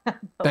have that,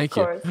 Thank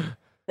you. course.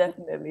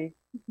 Definitely.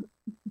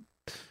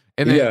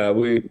 And then, Yeah,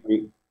 we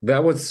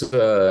that was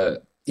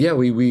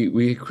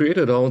we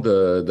created all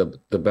the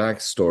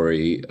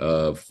backstory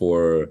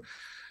for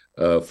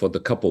the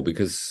couple,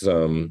 because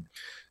to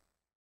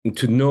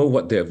know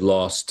what they have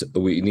lost,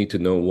 we need to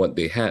know what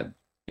they had,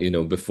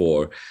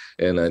 before.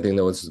 And I think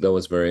that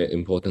was very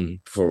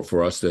important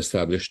for us to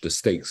establish the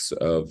stakes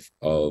of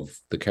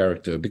the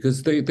character,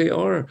 because they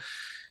are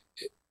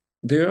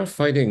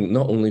fighting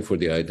not only for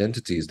their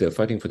identities, they're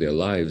fighting for their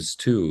lives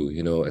too,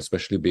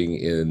 especially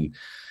being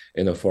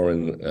in a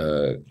foreign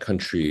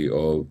country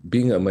or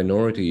being a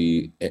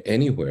minority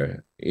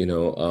anywhere.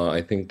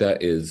 I think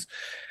that is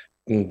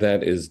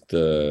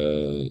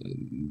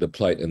the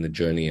plight and the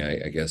journey,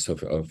 I guess,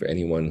 of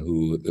anyone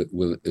who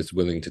is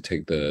willing to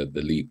take the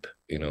leap,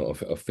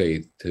 of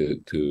faith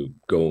to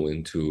go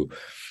into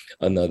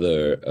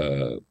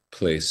another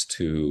place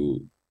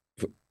to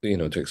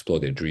explore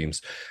their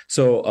dreams.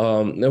 So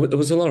it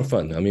was a lot of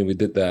fun. I mean, we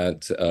did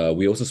that.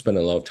 We also spent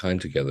a lot of time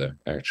together,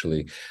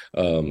 actually,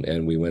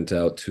 and we went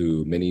out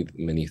to many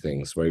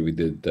things. Where we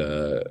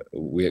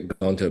had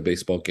gone to a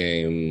baseball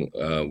game.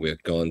 We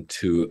had gone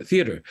to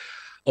theater.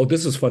 Oh,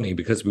 this was funny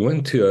because we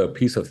went to a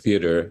piece of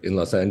theater in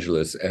Los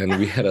Angeles, and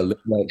we had a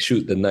late night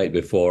shoot the night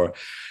before,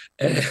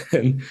 and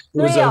it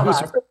was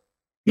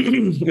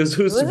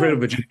Who's Afraid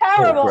of a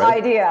terrible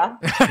idea.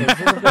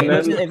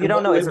 If you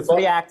don't know, it's a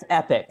 3-act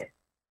epic.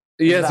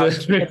 Yes,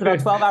 it's about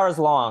 12 hours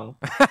long.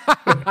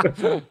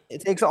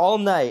 It takes all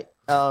night.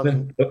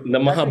 The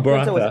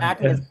Mahabharata was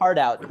acting his part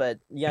out, but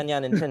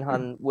Yan and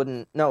Chinhan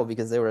wouldn't know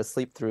because they were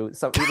asleep through.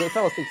 They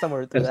fell asleep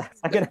somewhere through the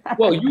second half.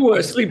 Well, you were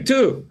asleep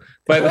too.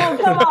 Come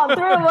on,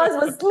 3 of us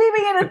were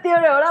sleeping in a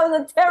theater. That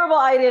was a terrible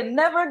idea.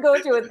 Never go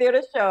to a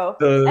theater show.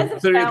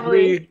 As a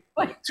family.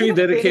 Three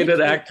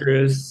dedicated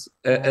actors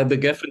at the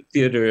Geffen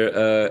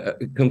Theater,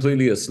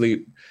 completely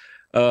asleep.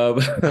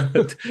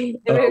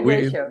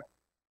 Great show.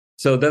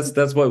 So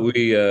that's what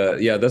we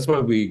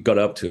got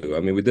up to. I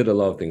mean, we did a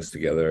lot of things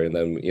together, and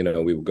then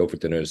we would go for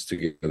dinners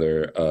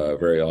together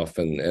very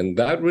often, and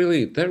that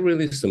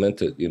really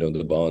cemented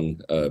the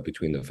bond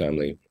between the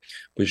family,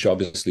 which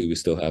obviously we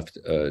still have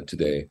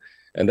today.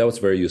 And that was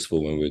very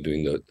useful when we were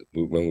doing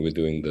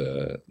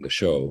the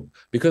show,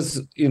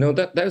 because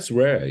that's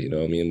rare.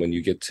 I mean, when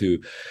you get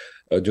to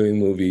doing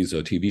movies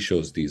or TV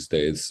shows these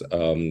days,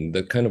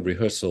 the kind of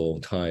rehearsal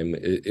time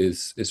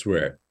is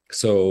rare.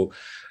 So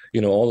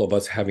all of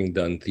us having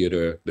done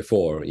theater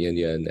before,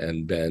 Yan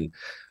and Ben,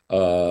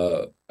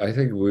 I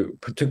think we're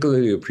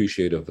particularly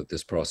appreciative of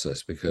this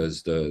process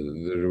because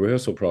the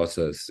rehearsal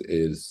process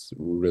is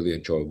really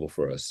enjoyable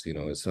for us. You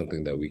know, it's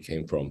something that we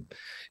came from,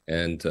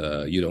 and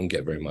you don't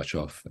get very much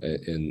of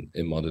in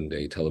modern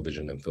day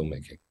television and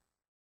filmmaking.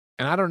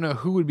 And I don't know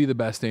who would be the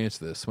best to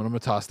answer this. When I'm going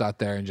to toss that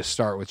there and just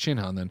start with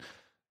Shinhan, then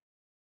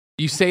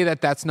you say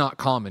that that's not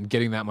common,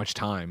 getting that much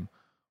time.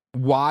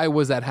 Why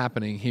was that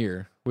happening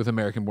here with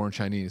American-born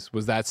Chinese?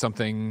 Was that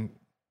something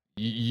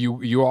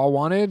you all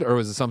wanted, or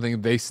was it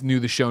something they knew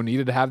the show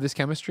needed to have this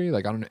chemistry?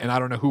 Like, I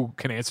don't know who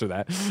can answer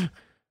that.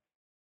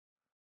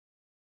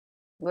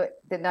 What,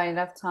 did not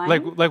enough time?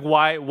 Like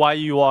why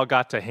you all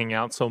got to hang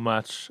out so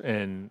much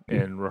and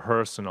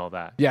rehearse and all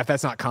that? Yeah, if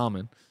that's not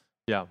common.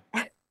 Yeah.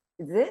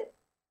 Is it?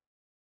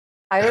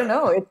 I don't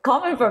know. It's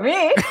common for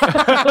me. It's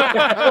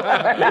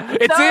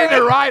in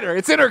her rider.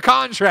 It's in her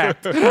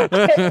contract.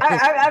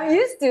 I'm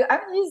used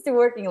to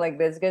working like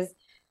this because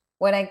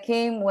when I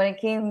came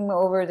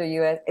over to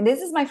US,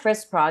 this is my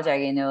first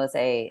project. You know,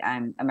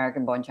 I'm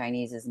American born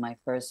Chinese is my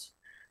first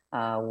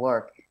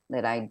work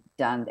that I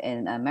done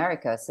in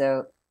America.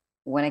 So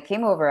when I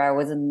came over, I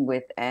wasn't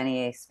with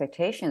any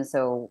expectations.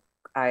 So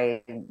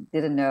I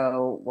didn't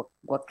know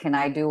what can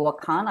I do,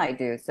 what can't I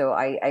do. So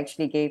I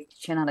actually gave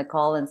Chinhan a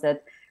call and said,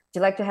 "Would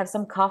you like to have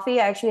some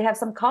coffee? I actually have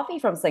some coffee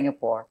from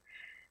Singapore.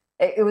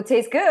 It would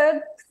taste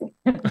good.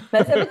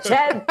 Let's have a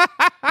chat.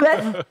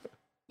 Let's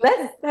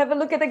have a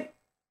look at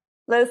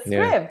the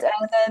script."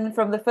 And then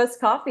from the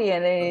first coffee,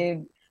 and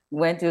then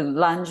went to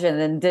lunch and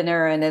then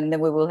dinner, and then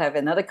we will have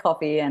another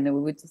coffee, and then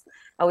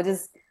I would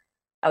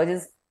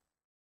just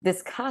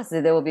discuss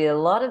it. There will be a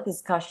lot of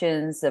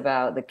discussions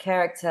about the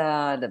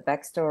character, the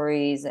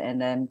backstories,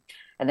 and then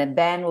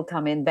Ben will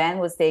come in. Ben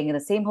was staying in the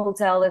same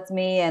hotel as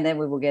me, and then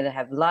we were going to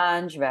have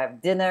lunch, we'll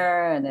have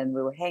dinner, and then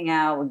we will hang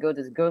out. We'll go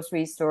to the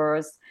grocery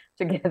stores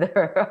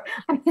together.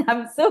 I mean,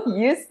 I'm so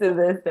used to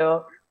this,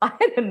 though. I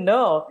don't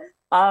know.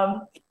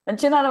 And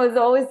Chinhan was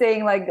always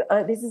saying, like,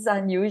 this is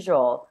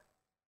unusual.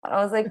 And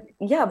I was like,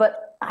 yeah,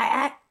 but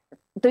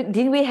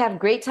didn't we have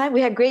great time?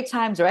 We had great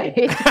times, right?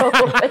 So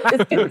let's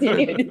just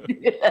continue to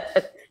do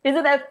that.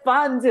 Isn't that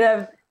fun to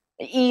have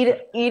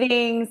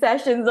eating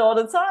sessions all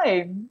the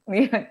time?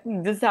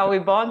 This is how we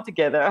bond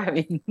together. I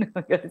mean,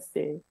 I gotta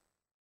say.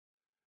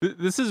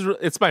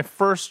 It's my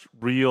first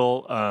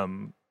real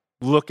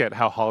look at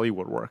how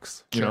Hollywood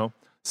works, you know?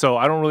 So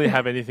I don't really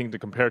have anything to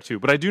compare to,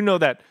 but I do know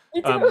that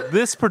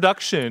this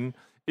production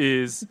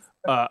is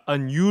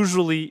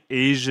unusually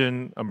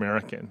Asian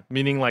American,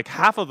 meaning like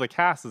half of the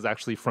cast is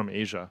actually from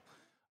Asia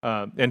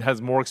and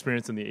has more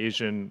experience in the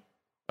Asian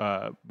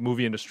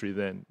movie industry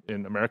than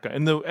in America.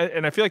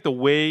 And I feel like the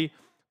way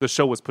the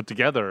show was put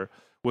together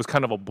was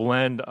kind of a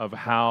blend of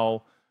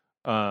how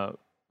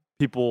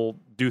people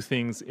do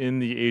things in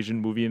the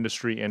Asian movie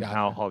industry and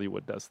how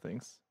Hollywood does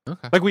things.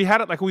 Okay. Like we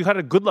had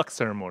a good luck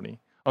ceremony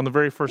on the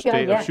very first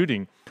day of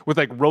shooting with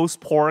like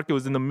roast pork. It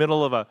was in the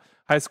middle of a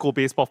high school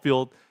baseball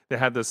field. They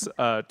had this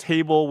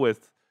table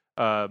with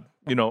a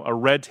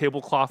red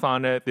tablecloth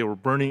on it. They were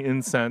burning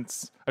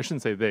incense. I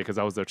shouldn't say they because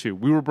I was there too.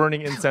 We were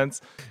burning incense,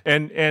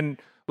 and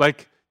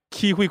like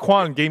Ki Hui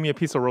Kwan gave me a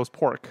piece of roast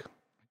pork,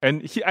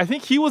 and I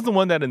think he was the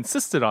one that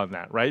insisted on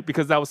that, right?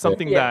 Because that was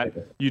something that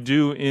you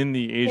do in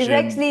the Asian.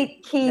 It's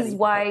actually Ki's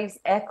wife's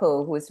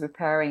Echo who was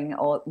preparing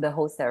the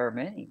whole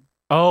ceremony.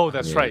 Oh,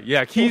 that's right.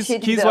 Yeah, Ki's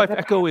wife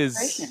Echo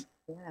is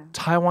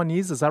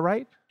Taiwanese. Is that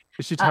right?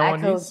 Is she Taiwanese?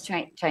 Echo's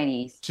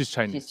Chinese. She's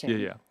Chinese.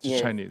 Yeah.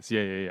 She's Chinese.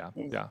 Yeah.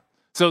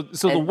 So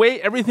the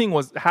way everything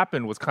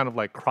happened was kind of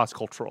like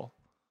cross-cultural.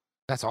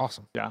 That's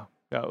awesome. Yeah,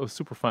 it was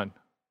super fun.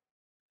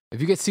 If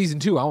you get season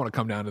 2, I want to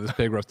come down to this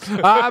big roast.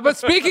 But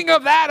speaking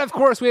of that, of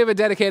course, we have a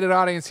dedicated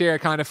audience here,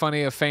 Kind of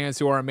Funny, of fans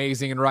who are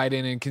amazing and write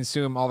in and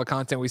consume all the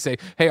content. We say,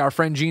 hey, our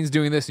friend Gene's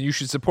doing this and you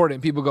should support it.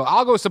 And people go,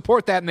 I'll go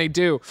support that. And they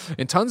do.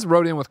 And tons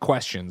wrote in with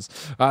questions.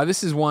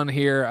 This is one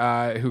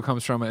here who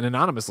comes from an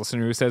anonymous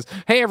listener who says,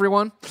 hey,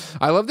 everyone.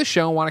 I love the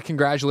show and want to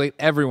congratulate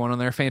everyone on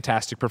their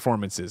fantastic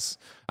performances.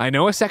 I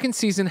know a second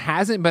season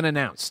hasn't been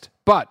announced,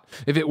 but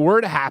if it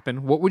were to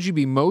happen, what would you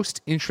be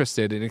most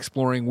interested in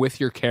exploring with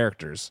your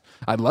characters?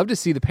 I'd love to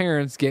see the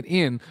parents get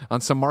in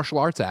on some martial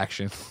arts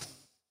action.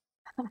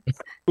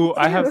 Ooh,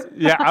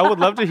 I would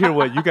love to hear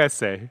what you guys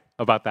say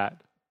about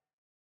that.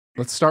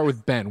 Let's start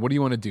with Ben. What do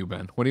you want to do,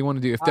 Ben? What do you want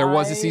to do? If there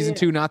was a season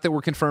 2, not that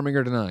we're confirming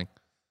or denying.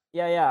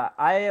 Yeah.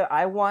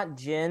 I want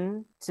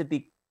Jin to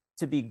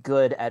be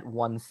good at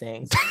one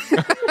thing.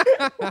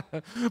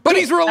 But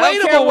he's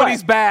relatable when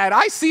he's bad.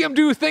 I see him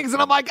do things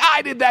and I'm like,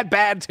 I did that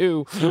bad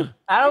too.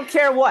 I don't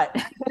care what.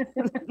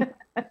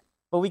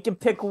 But we can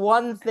pick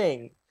one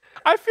thing.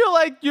 I feel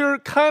like you're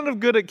kind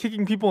of good at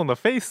kicking people in the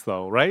face,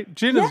 though, right?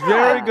 Jin is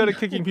very good at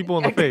kicking people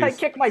in the face. I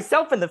kick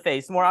myself in the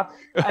face more often.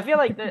 I feel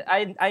like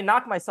I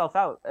knock myself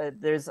out.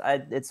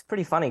 It's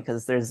pretty funny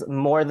because there's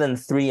more than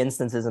 3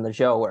 instances in the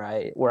show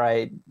where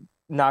I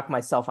knock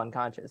myself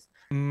unconscious.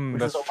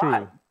 That's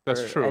true.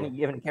 That's true. Any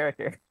given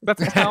character.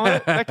 That's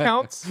talent. That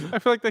counts. I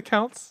feel like that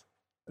counts.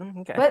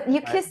 Okay. But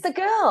you kissed the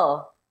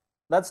girl.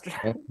 That's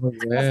true.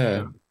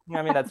 Yeah.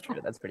 I mean, that's true.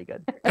 That's pretty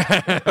good.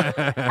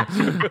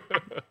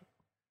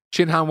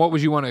 Shinhan, what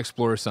would you want to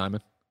explore,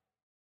 Simon?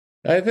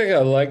 I think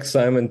I'd like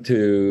Simon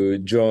to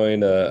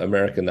join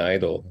American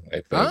Idol.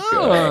 I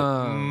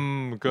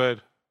think.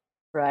 Good.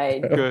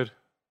 Right. Good.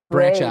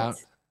 Branch Great. out,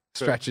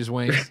 stretch his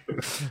wings.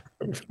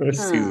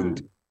 First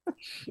season.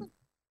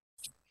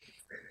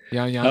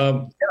 Yeah,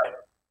 yeah.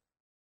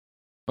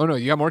 Oh no,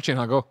 you got more,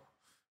 Shinhan. Go.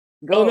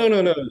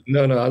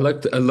 no.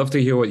 I'd love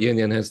to hear what Yan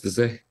Yan has to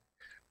say.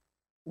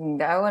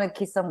 I want to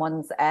kiss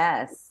someone's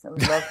ass. I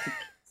would love to kiss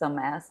some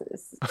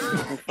asses. It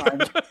would be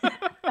fun.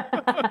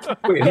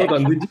 Wait, hold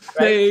on. Did you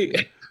say?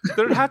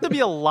 There'd have to be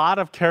a lot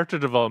of character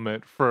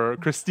development for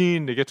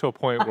Christine to get to a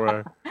point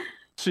where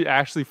she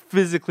actually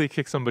physically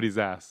kicks somebody's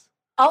ass.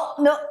 Oh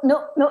no!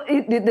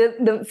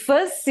 The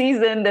first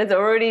season, there's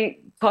already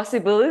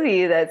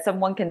possibility that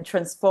someone can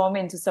transform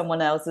into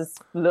someone else's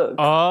look.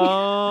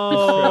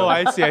 Oh,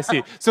 I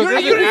see. So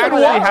You didn't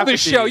even watch the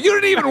show. You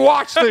didn't even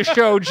watch the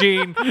show,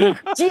 Gene.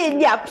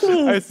 Gene, yeah,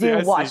 please do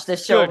watch the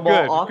show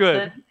more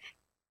often.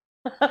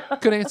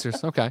 Good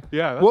answers. Okay.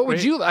 Yeah. What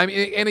would you? I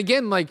mean, and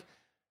again, like,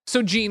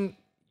 so Gene,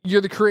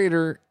 you're the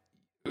creator.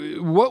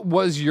 What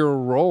was your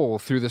role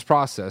through this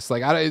process?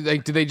 Like,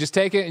 did they just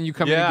take it and you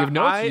come in and give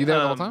notes? Are you there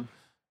the whole time?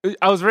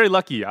 I was very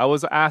lucky. I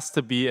was asked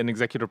to be an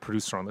executive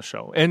producer on the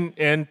show.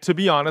 And to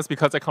be honest,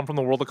 because I come from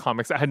the world of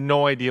comics, I had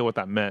no idea what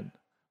that meant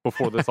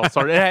before this all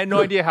started. And I had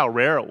no idea how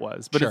rare it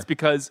was. But it's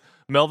because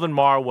Melvin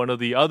Marr, one of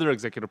the other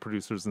executive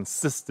producers,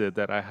 insisted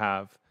that I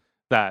have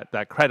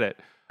that credit.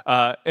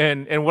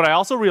 And what I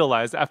also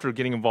realized after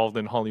getting involved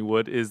in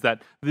Hollywood is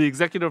that the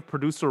executive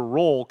producer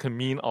role can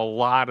mean a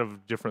lot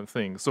of different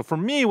things. So for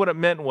me, what it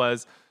meant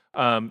was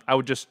I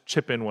would just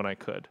chip in when I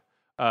could.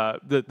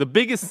 The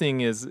biggest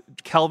thing is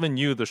Kelvin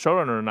Yu, the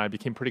showrunner, and I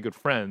became pretty good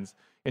friends,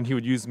 and he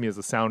would use me as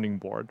a sounding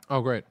board.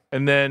 Oh, great.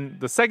 And then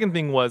the second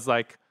thing was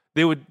like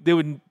they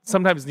would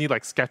sometimes need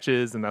like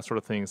sketches and that sort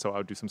of thing, so I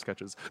would do some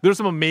sketches. There's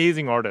some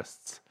amazing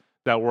artists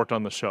that worked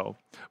on the show,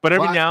 but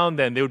every now and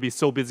then they would be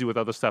so busy with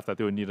other stuff that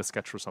they would need a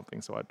sketch for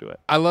something, so I'd do it.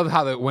 I love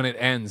how that when it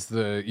ends,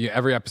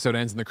 every episode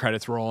ends and the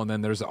credits roll, and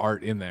then there's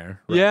art in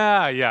there. Right?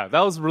 Yeah, that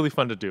was really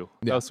fun to do.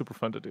 That was super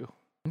fun to do.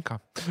 Okay.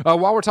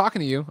 While we're talking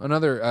to you,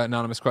 another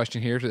anonymous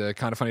question here to the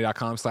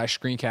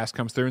kindafunny.com/screencast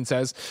comes through and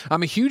says,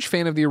 I'm a huge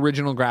fan of the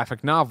original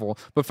graphic novel,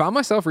 but found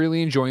myself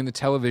really enjoying the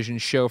television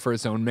show for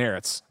its own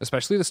merits,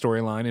 especially the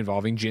storyline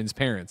involving Jin's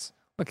parents.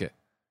 Look at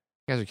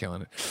you guys are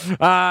killing it.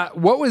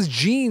 What was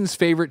Gene's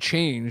favorite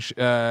change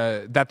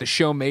that the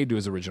show made to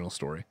his original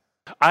story?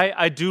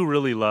 I do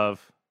really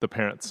love the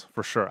parents,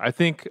 for sure. I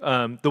think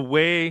the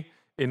way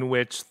in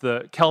which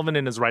Kelvin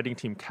and his writing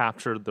team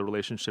captured the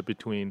relationship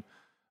between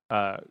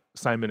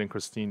Simon and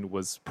Christine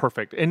was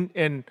perfect.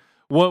 And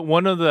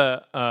one of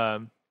the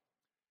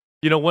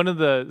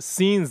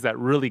scenes that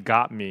really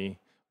got me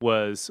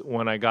was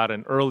when I got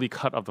an early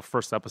cut of the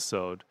first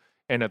episode,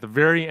 and at the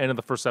very end of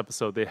the first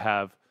episode, they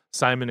have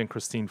Simon and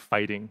Christine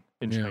fighting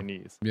in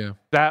Chinese. Yeah,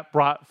 that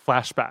brought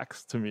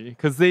flashbacks to me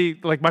because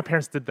my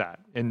parents did that,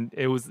 and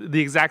it was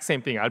the exact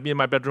same thing. I'd be in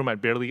my bedroom, I'd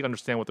barely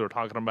understand what they were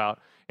talking about,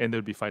 and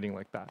they'd be fighting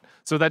like that.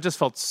 So that just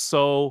felt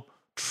so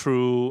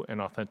true and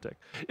authentic.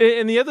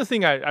 And the other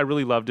thing I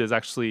really loved is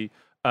actually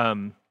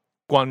Guan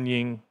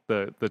Ying,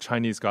 the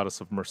Chinese goddess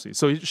of mercy.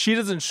 So she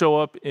doesn't show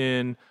up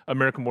in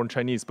American Born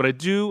Chinese, but I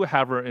do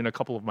have her in a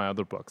couple of my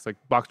other books, like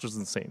Boxers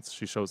and Saints.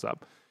 She shows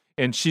up.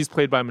 And she's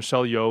played by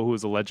Michelle Yeoh, who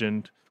is a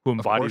legend, who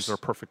embodies her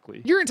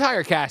perfectly. Your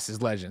entire cast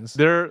is legends.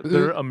 They're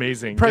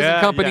amazing. Present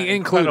company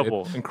included.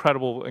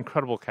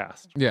 Incredible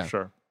cast. Yeah. For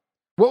sure.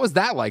 What was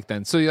that like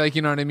then? So like,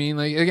 you know what I mean?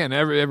 Like, again,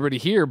 everybody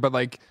here, but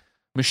like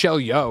Michelle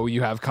Yeoh,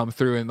 you have come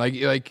through and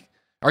like,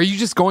 are you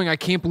just going, I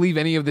can't believe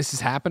any of this is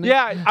happening?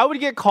 Yeah, I would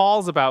get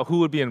calls about who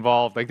would be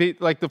involved.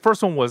 Like the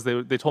first one was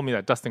they told me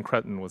that Dustin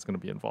Cretton was going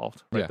to be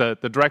involved. Right? Yeah.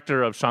 The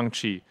director of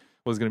Shang-Chi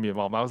was going to be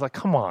involved. And I was like,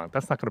 come on,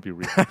 that's not going to be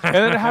real. And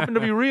then it happened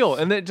to be real.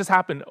 And then it just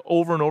happened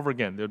over and over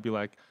again. They'd be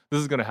like,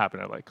 this is going to happen.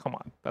 I'm like, come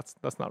on,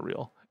 that's not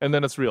real. And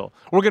then it's real.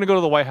 We're going to go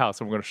to the White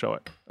House and we're going to show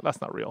it. That's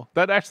not real.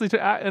 That actually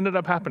ended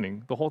up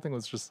happening. The whole thing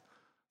was just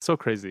so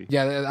crazy.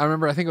 Yeah, I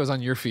remember, I think it was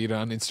on your feed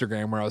on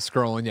Instagram where I was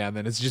scrolling. Yeah, and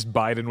then it's just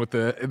Biden with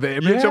the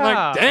image. Yeah. I'm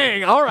like,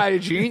 dang, all right,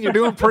 Gene, you're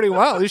doing pretty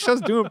well. This show's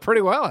doing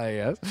pretty well, I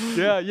guess.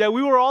 Yeah,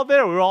 we were all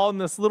there. We were all in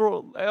this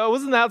little, it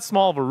wasn't that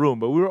small of a room,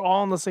 but we were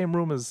all in the same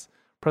room as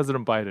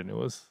President Biden. It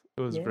was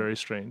very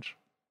strange.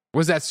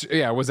 Was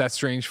that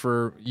strange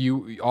for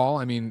you all?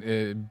 I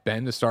mean,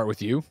 Ben, to start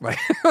with you, like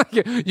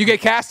you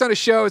get cast on a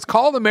show. It's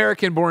called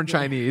American Born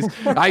Chinese.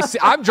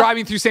 I'm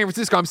driving through San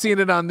Francisco. I'm seeing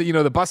it on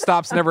the bus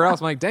stops and everywhere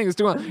else. I'm like, dang, it's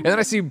doing well. And then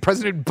I see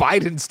President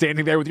Biden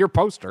standing there with your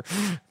poster.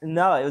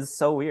 No, it was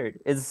so weird.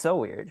 It's so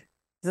weird.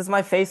 This is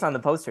my face on the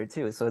poster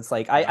too. So it's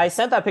like I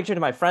sent that picture to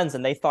my friends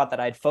and they thought that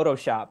I'd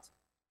photoshopped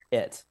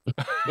it,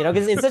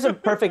 because it's such a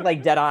perfect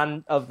dead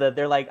on of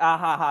they're like, ah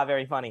ha ha,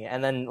 very funny,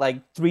 and then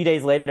 3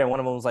 days later one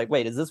of them was like,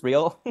 wait, is this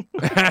real?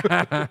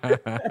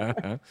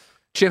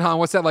 Shinhan,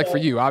 what's that like for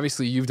you?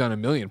 Obviously you've done a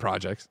million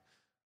projects.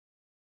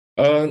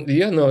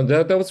 Yeah, no,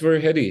 that was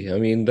very heady. I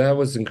mean, that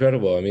was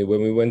incredible. I mean,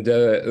 when we went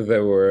there,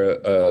 there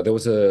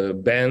was a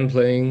band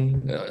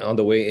playing on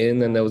the way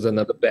in, and there was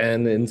another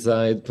band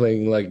inside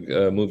playing like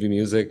movie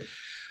music.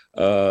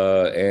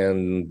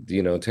 And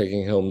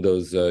taking home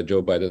those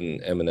Joe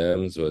Biden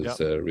M&Ms was Yep.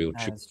 a real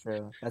treat. That's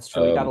true. That's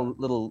true. We got a Um,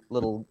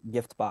 little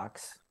gift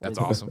box. That's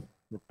with- awesome.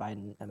 With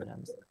Biden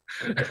M&Ms.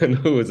 and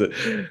who was it?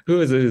 Who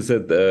was it who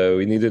said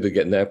we needed to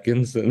get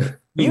napkins? And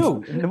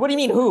You? What do you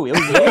mean who? It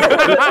was you.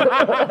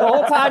 The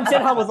whole time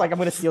Jinhan was like, I'm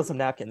gonna steal some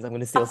napkins. I'm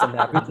gonna steal some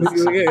napkins.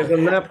 yeah,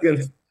 some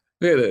napkins.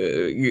 Yeah,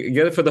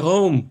 get it for the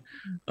home.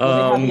 Well,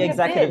 they have the Um,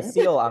 executive did.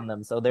 seal on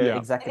them, so they're Yeah. I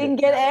executive.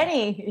 didn't get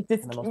any.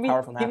 Just The most give me,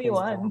 powerful give me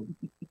napkins one.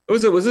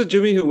 Was it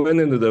Jimmy who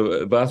went into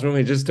the bathroom?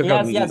 He just took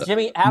out. Yes.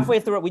 Jimmy, halfway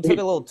through it, we took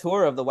a little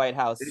tour of the White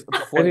House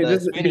before And he the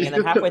just- screening, he and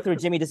then just- halfway through,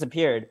 Jimmy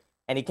disappeared,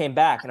 and he came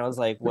back, and I was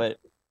like, "What?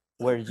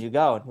 Where did you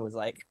go?" And he was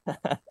like,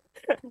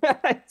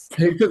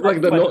 He took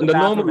like the Went to the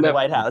normal bathroom in the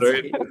White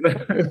napkins,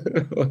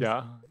 right?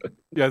 Yeah.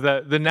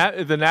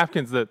 The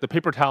napkins, the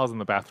paper towels in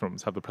the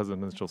bathrooms have the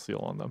presidential seal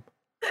on them,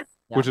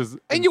 Yeah. which is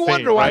And you insane,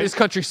 wonder why right? this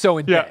country's so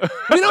in debt. Yeah.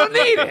 We don't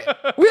need it.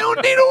 We don't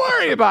need to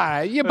worry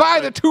about it. You buy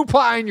the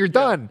 2-ply and you're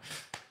done.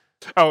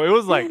 Oh, it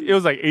was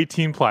like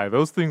 18 ply.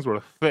 Those things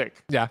were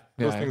thick. Yeah.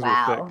 Those yeah. things were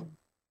Wow. thick.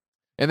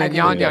 And then I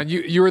Yan know. Yan,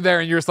 you were there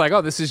and you're just like,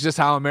 oh, this is just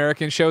how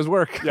American shows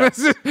work.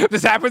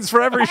 This happens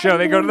for every show.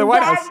 They go to the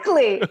White House.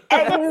 Exactly.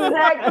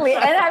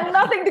 And I have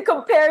nothing to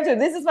compare to.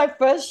 This is my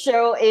first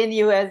show in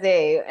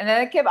USA. And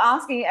I kept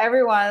asking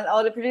everyone,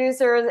 all the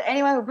producers,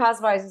 anyone who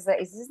passed by, is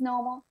like, is this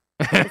normal?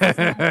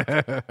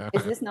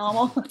 Is this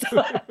normal?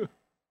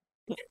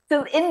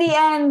 So in the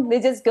end, they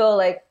just go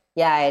like,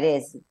 yeah, it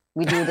is.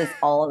 We do this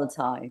all the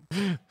time.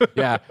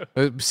 Yeah.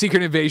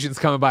 Secret Invasion's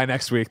coming by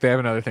next week. They have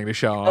another thing to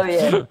show off. Oh,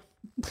 yeah.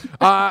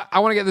 I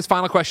want to get this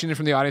final question in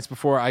from the audience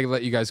before I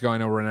let you guys go. I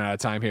know we're running out of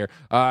time here.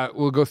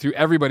 We'll go through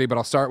everybody, but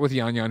I'll start with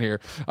Yan Yan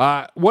here.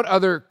 What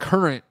other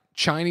current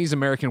Chinese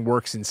American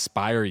works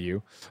inspire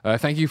you?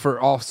 Thank you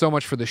so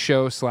much for the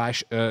show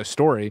 /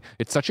 story.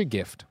 It's such a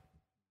gift.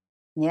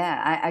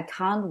 Yeah, I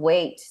can't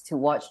wait to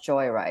watch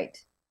Joyride.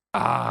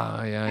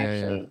 Yeah.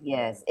 Actually,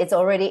 yes. It's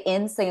already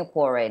in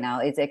Singapore right now.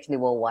 It's actually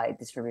worldwide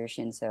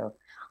distribution. So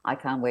I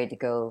can't wait to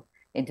go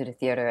into the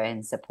theater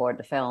and support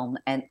the film.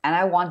 And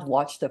I want to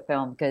watch the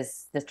film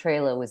because the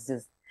trailer was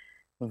just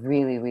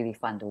really, really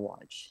fun to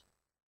watch.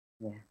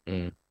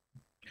 Yeah.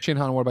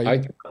 Shinhan, what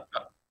about you?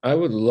 I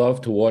would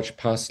love to watch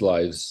Past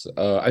Lives.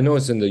 I know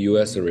it's in the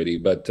US already,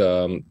 but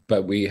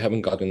we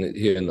haven't gotten it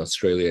here in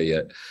Australia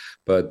yet.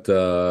 But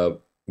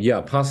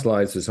yeah, Past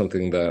Lives is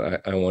something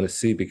that I want to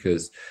see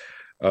because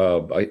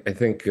I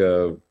think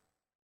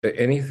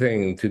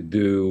anything to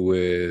do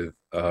with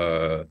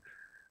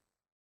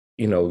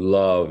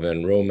love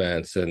and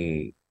romance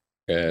and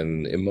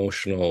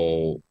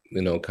emotional,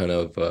 kind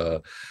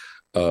of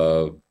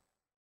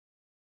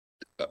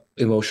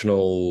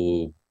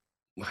emotional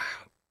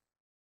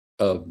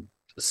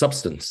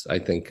substance. I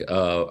think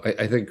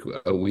I think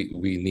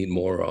we need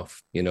more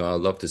of. I'd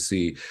love to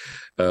see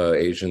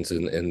Asians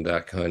in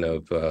that kind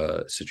of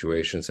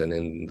situations and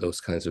in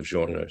those kinds of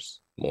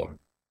genres more.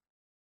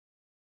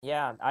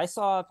 Yeah, I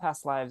saw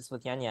Past Lives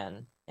with Yan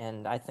Yan,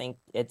 and I think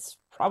it's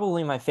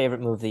probably my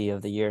favorite movie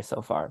of the year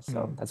so far.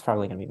 So that's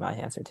probably gonna be my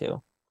answer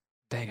too.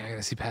 Dang, I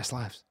gotta see Past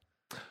Lives.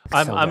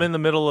 I'm in the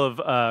middle of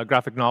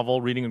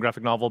reading a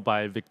graphic novel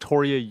by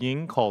Victoria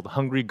Ying called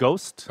Hungry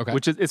Ghost, Okay.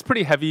 which is it's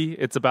pretty heavy.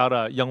 It's about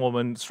a young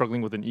woman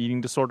struggling with an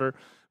eating disorder,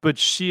 but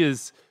she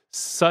is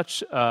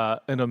such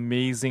an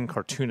amazing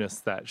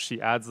cartoonist that she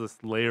adds this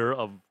layer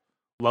of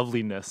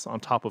loveliness on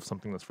top of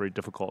something that's very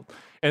difficult.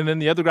 And then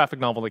the other graphic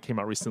novel that came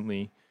out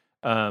recently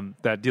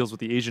that deals with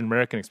the Asian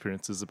American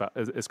experience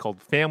is called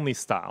Family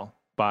Style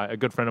by a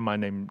good friend of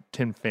mine named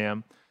Tim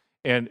Pham.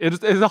 And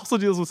it also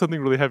deals with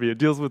something really heavy. It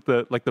deals with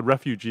the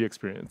refugee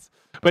experience.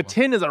 But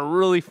Tin is a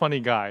really funny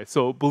guy.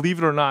 So believe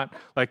it or not,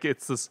 like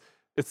it's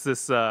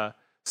this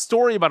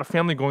story about a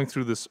family going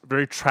through this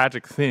very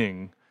tragic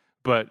thing,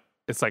 but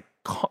it's like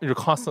you're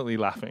constantly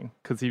laughing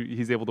because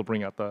he's able to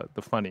bring out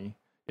the funny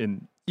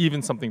in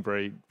even something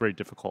very, very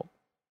difficult.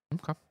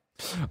 Okay.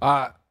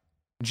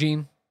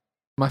 Gene,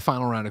 my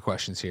final round of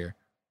questions here.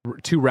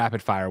 2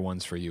 rapid fire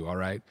ones for you, all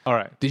right? All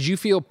right. Did you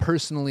feel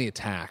personally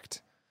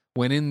attacked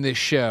when in this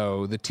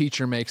show the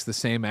teacher makes the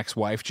same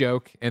ex-wife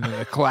joke and then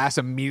the class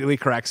immediately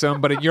corrects him,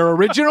 but in your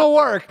original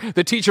work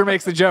the teacher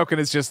makes the joke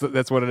and it's just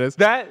that's what it is?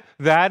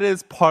 That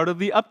is part of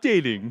the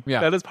updating. Yeah.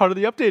 That is part of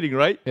the updating,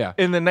 right? Yeah.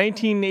 In the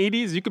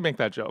 1980s, you could make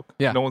that joke.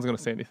 Yeah. No one's going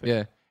to say anything.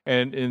 Yeah.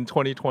 And in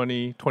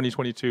 2020,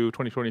 2022,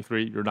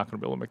 2023, you're not going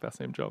to be able to make that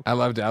same joke. I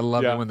loved it. I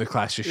loved Yeah. it when the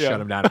class just Yeah. shut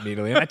him down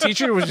immediately. And that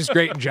teacher was just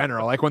great in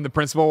general. Like when the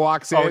principal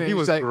walks in, Oh, and he he's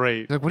was like,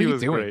 great. Like, what He are you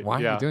was doing? great. Why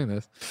are Yeah. you doing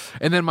this?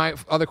 And then my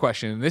other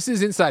question, and this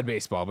is inside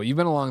baseball, but you've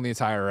been along the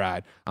entire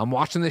ride. I'm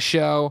watching this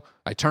show.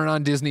 I turn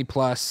on Disney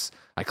Plus.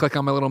 I click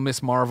on my little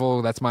Miss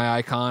Marvel. That's my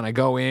icon. I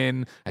go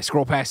in. I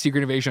scroll past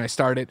Secret Invasion. I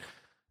start it.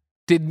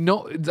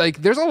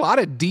 there's a lot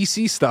of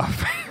DC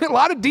stuff, a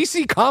lot of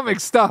DC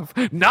comic stuff,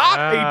 not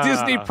a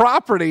Disney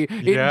property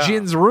in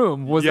Jin's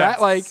room. Was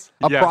that like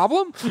a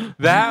problem?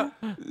 That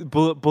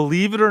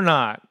believe it or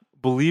not,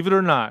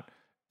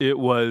 it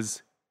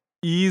was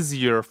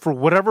easier for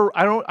whatever.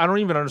 I don't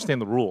even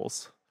understand the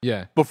rules.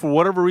 Yeah, but for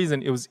whatever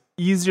reason, it was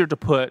easier to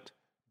put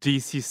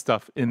DC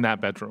stuff in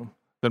that bedroom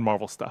than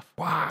Marvel stuff.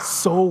 Wow.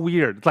 So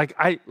weird. Like,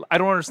 I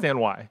don't understand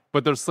why,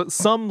 but there's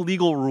some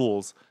legal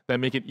rules that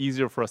make it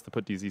easier for us to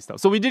put DC stuff.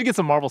 So we did get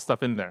some Marvel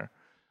stuff in there,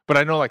 but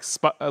I know like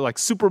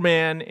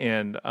Superman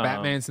and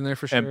Batman's in there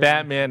for sure. And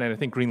Batman and I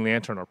think Green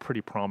Lantern are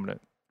pretty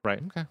prominent,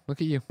 right? Okay, look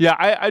at you. Yeah,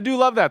 I do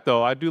love that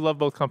though. I do love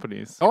both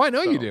companies. Oh, I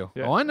know you do.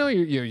 Yeah. Oh, I know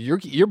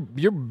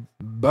you're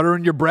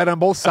buttering your bread on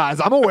both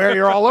sides. I'm aware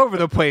you're all over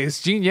the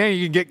place. Gene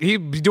Yang,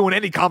 he's doing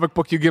any comic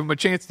book you give him a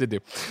chance to do.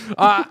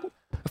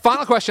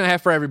 Final question I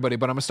have for everybody,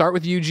 but I'm going to start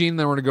with Eugene,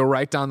 then we're going to go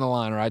right down the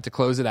line, all right, to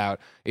close it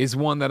out, is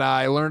one that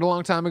I learned a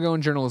long time ago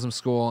in journalism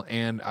school,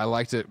 and I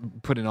like to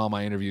put in all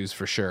my interviews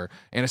for sure,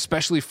 and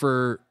especially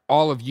for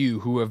all of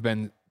you who have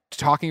been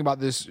talking about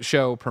this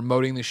show,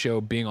 promoting the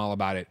show, being all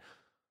about it.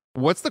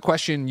 What's the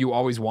question you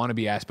always want to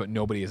be asked, but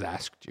nobody has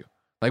asked you?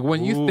 Like,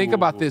 when you think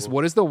about this,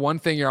 what is the one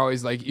thing you're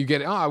always like, you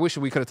get, I wish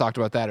we could have talked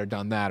about that or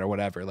done that or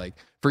whatever. Like,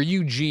 for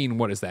you, Gene,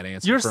 what is that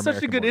answer? You're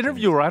such a good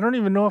interviewer. I don't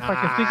even know if I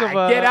can think of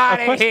a Get out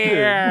of question.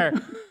 here.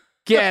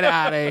 Get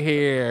out of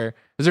here.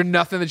 Is there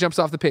nothing that jumps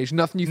off the page?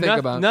 Nothing you think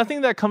about?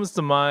 Nothing that comes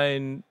to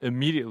mind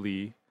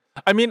immediately.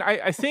 I mean,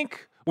 I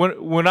think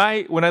when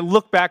I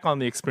look back on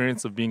the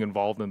experience of being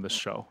involved in this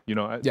show,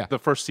 the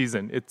first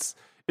season, it's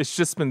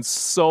just been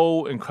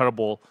so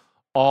incredible.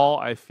 All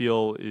I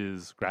feel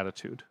is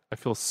gratitude. I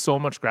feel so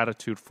much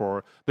gratitude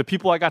for the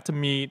people I got to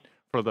meet,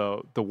 for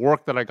the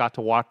work that I got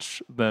to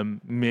watch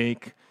them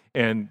make,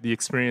 and the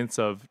experience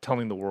of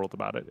telling the world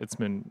about it. It's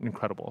been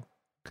incredible.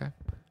 Okay.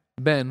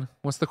 Ben,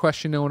 what's the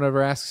question no one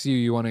ever asks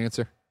you want to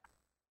answer?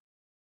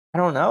 I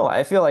don't know.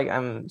 I feel like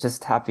I'm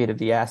just happy to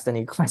be asked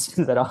any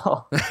questions at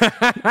all.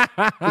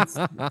 I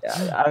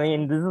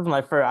mean, this is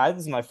my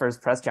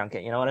first press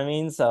junket. You know what I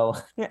mean? So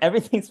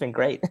everything's been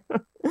great.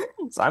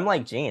 So I'm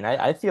like Gene.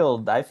 I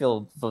feel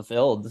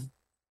fulfilled.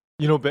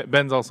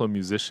 Ben's also a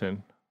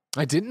musician.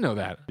 I didn't know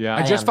that. Yeah,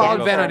 I just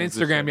followed Ben on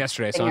Instagram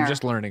yesterday, so I'm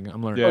just learning.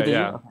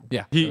 Yeah.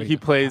 He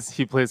plays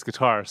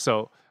guitar.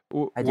 So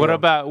what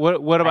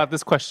about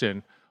this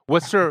question?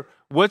 What's your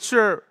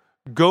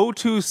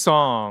go-to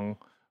song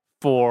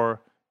for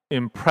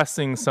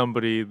impressing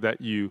somebody that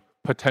you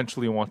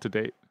potentially want to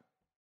date?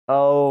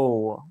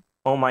 Oh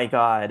my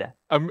God!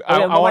 I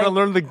want to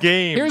learn the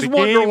game. Here's the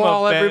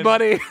Wonderwall,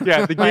 everybody.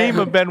 Yeah, the game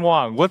of Ben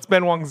Wong. What's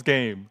Ben Wong's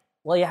game?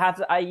 Well, you have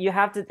to.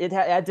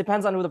 It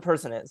depends on who the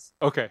person is.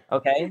 Okay.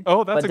 Okay.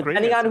 Oh, that's a great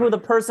depending answer. on who the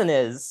person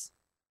is,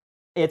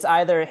 it's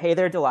either "Hey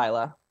There,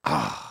 Delilah,"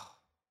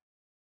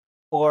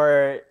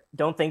 or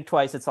 "Don't Think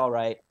Twice, It's All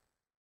Right,"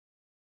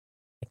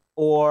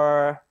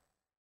 or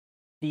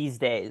 "These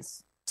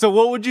Days." So,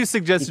 what would you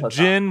suggest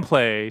Jin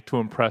play to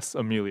impress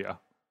Amelia?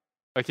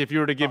 Like, if you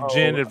were to give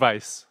Jin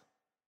advice.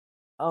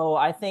 Oh,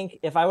 I think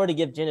if I were to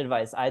give Jin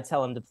advice, I'd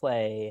tell him to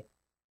play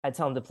 "Hey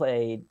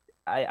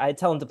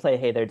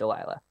There,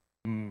 Delilah."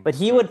 But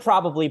he would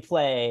probably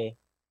play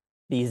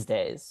 "These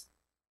Days"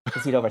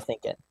 because he'd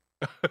overthink it.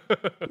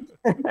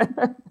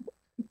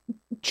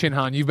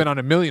 Chin-Han, you've been on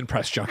a million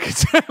press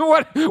junkets.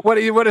 What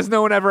does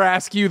no one ever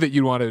ask you that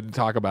you wanted to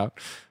talk about?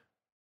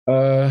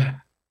 No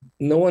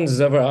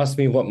one's ever asked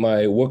me what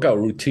my workout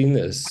routine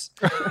is.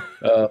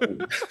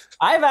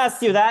 I've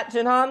asked you that,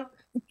 Chin-Han.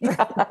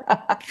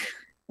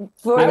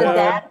 For the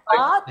dad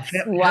bod? How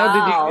did you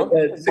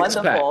get that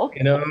six-pack?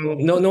 Wonderful.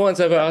 No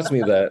one's ever asked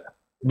me that,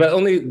 but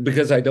only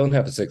because I don't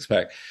have a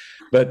six-pack.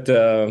 But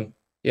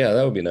yeah,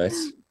 that would be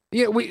nice.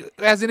 Yeah,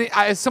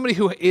 as somebody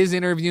who is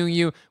interviewing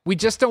you, we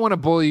just don't want to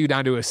bully you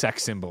down to a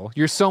sex symbol.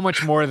 You're so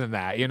much more than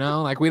that,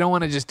 Like, we don't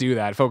want to just do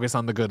that. Focus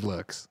on the good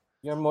looks.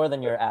 You're more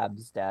than your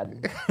abs,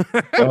 Dad.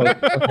 Oh,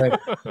 okay.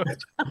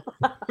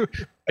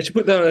 I should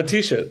put that on a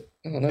T-shirt.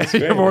 Oh, that's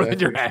great. You're more than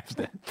your abs,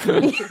 Dad.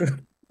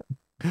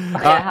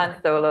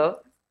 Han Solo.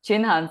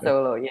 Chin Han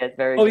Solo. Yes,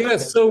 very good.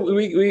 Yes. So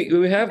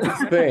we have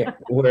this thing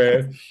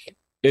where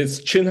it's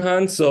Chin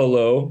Han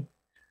Solo,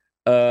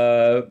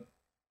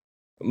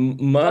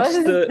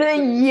 Master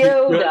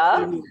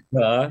Yoda.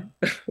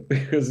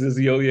 because it's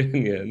Yo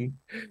Yin Yin,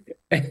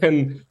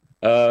 and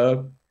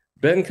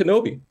Ben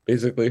Kenobi,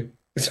 basically.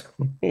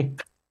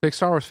 Big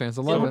Star Wars fans,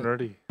 I love it.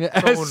 Nerdy. Yeah,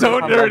 so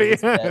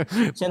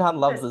nerdy. Chin-Han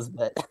loves this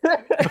bit.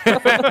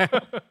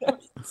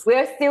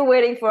 We're still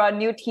waiting for our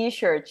new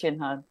T-shirt, Chin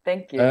Han.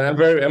 Thank you. I'm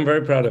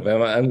very proud of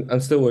him. I'm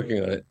still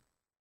working on it.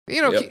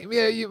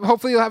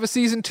 Hopefully you'll have a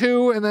season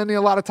 2, and then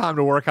a lot of time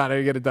to work on it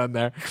and get it done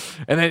there.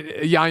 And then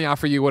Yanya,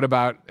 for you, what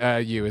about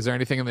you? Is there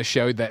anything in the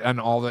show that on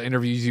all the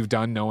interviews you've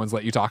done, no one's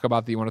let you talk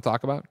about that you want to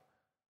talk about?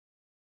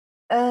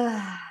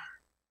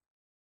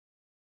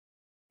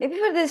 Maybe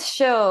for this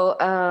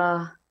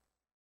show,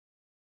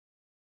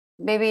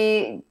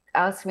 maybe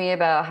ask me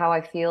about how I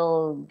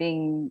feel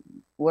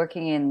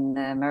working in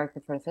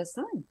America for the first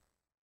time.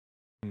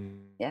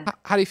 Yeah,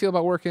 How do you feel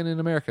about working in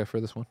America for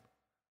this one?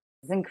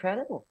 it's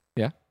incredible.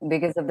 Yeah.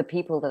 Because of the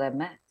people that I've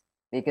met,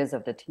 because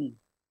of the team.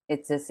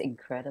 It's just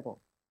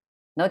incredible.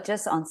 Not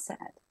just on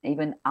set,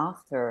 even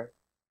after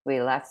we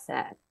left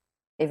set,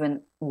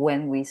 even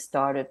when we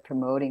started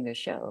promoting the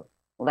show.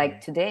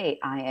 Like today,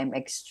 I am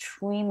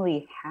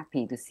extremely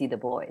happy to see the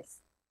boys.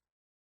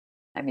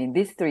 I mean,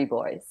 these three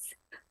boys.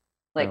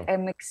 Like,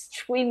 I'm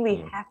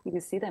extremely happy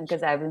to see them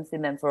because I haven't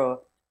seen them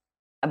for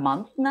a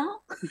month now.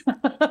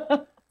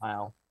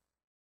 Wow.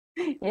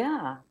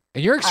 Yeah.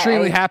 And you're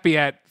extremely happy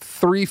at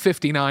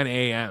 3:59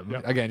 a.m.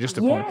 Yep. Again, just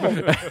a point.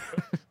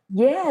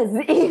 Yes,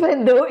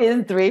 even though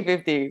it's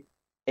 3:50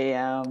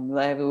 a.m.,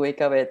 I have to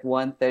wake up at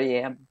 1:30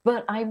 a.m.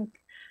 But I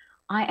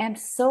am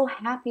so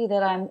happy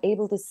that I'm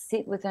able to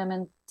sit with them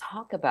and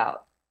talk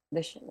about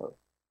the show.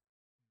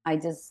 I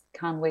just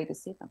can't wait to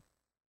see them.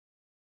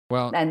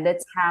 Well, and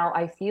that's how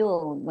I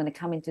feel when I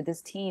come into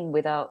this team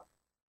without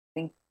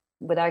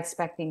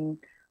expecting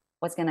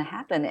what's going to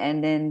happen.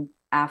 And then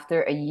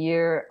after a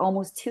year,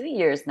 almost 2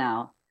 years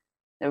now,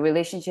 the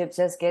relationship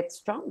just gets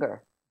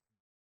stronger.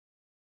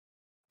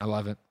 I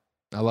love it.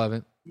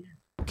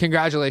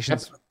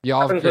 Congratulations.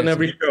 Y'all happens on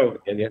every show.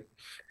 Yeah.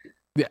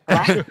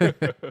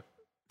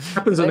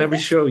 Happens on every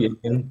show.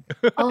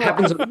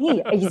 Happens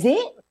Is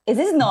it? Is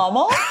this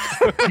normal?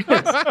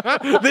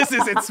 This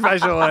isn't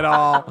special at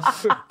all.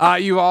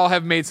 You all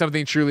have made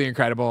something truly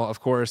incredible.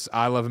 Of course,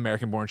 I love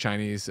American-born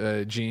Chinese.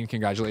 Gene,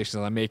 congratulations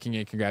on making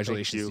it.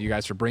 Congratulations to you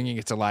guys for bringing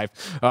it to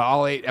life.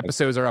 All 8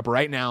 episodes are up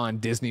right now on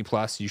Disney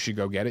Plus. You should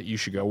go get it. You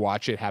should go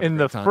watch it. And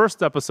the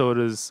first episode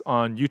is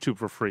on YouTube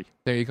for free.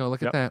 There you go.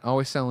 Look at that.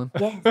 Always selling.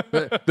 Yes.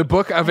 The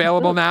book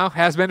available now,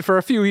 has been for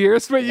a few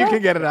years, but you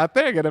can get it out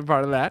there. Get a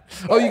part of that.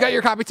 Oh, you got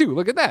your copy too.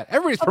 Look at that.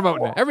 Everybody's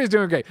promoting it. Everybody's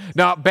doing great.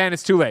 No, Ben,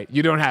 it's too late.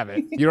 You don't have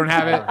it. You don't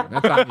have it.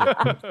 That's on you.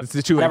 It's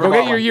too late. Go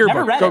get your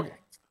yearbook.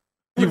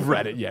 You've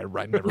read it. Yeah,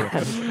 right. Never read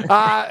it.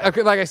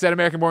 Okay, like I said,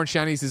 American-born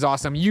Chinese is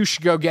awesome. You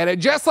should go get it.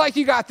 Just like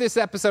you got this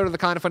episode of the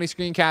Kinda Funny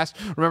Screencast.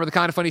 Remember, the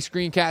Kinda Funny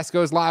Screencast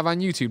goes live on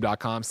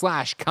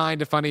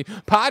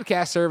youtube.com/kindafunny.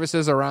 Podcast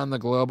services around the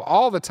globe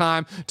all the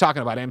time,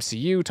 talking about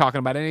MCU, talking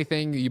about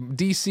anything,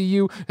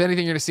 DCU,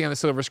 anything you're going to see on the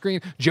silver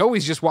screen.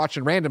 Joey's just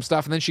watching random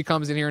stuff, and then she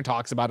comes in here and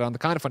talks about it on the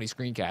Kinda Funny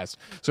Screencast.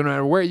 So no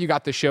matter where you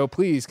got the show,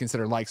 please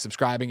consider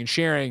subscribing, and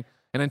sharing.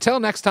 And until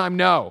next time,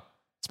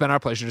 it's been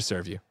our pleasure to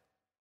serve you.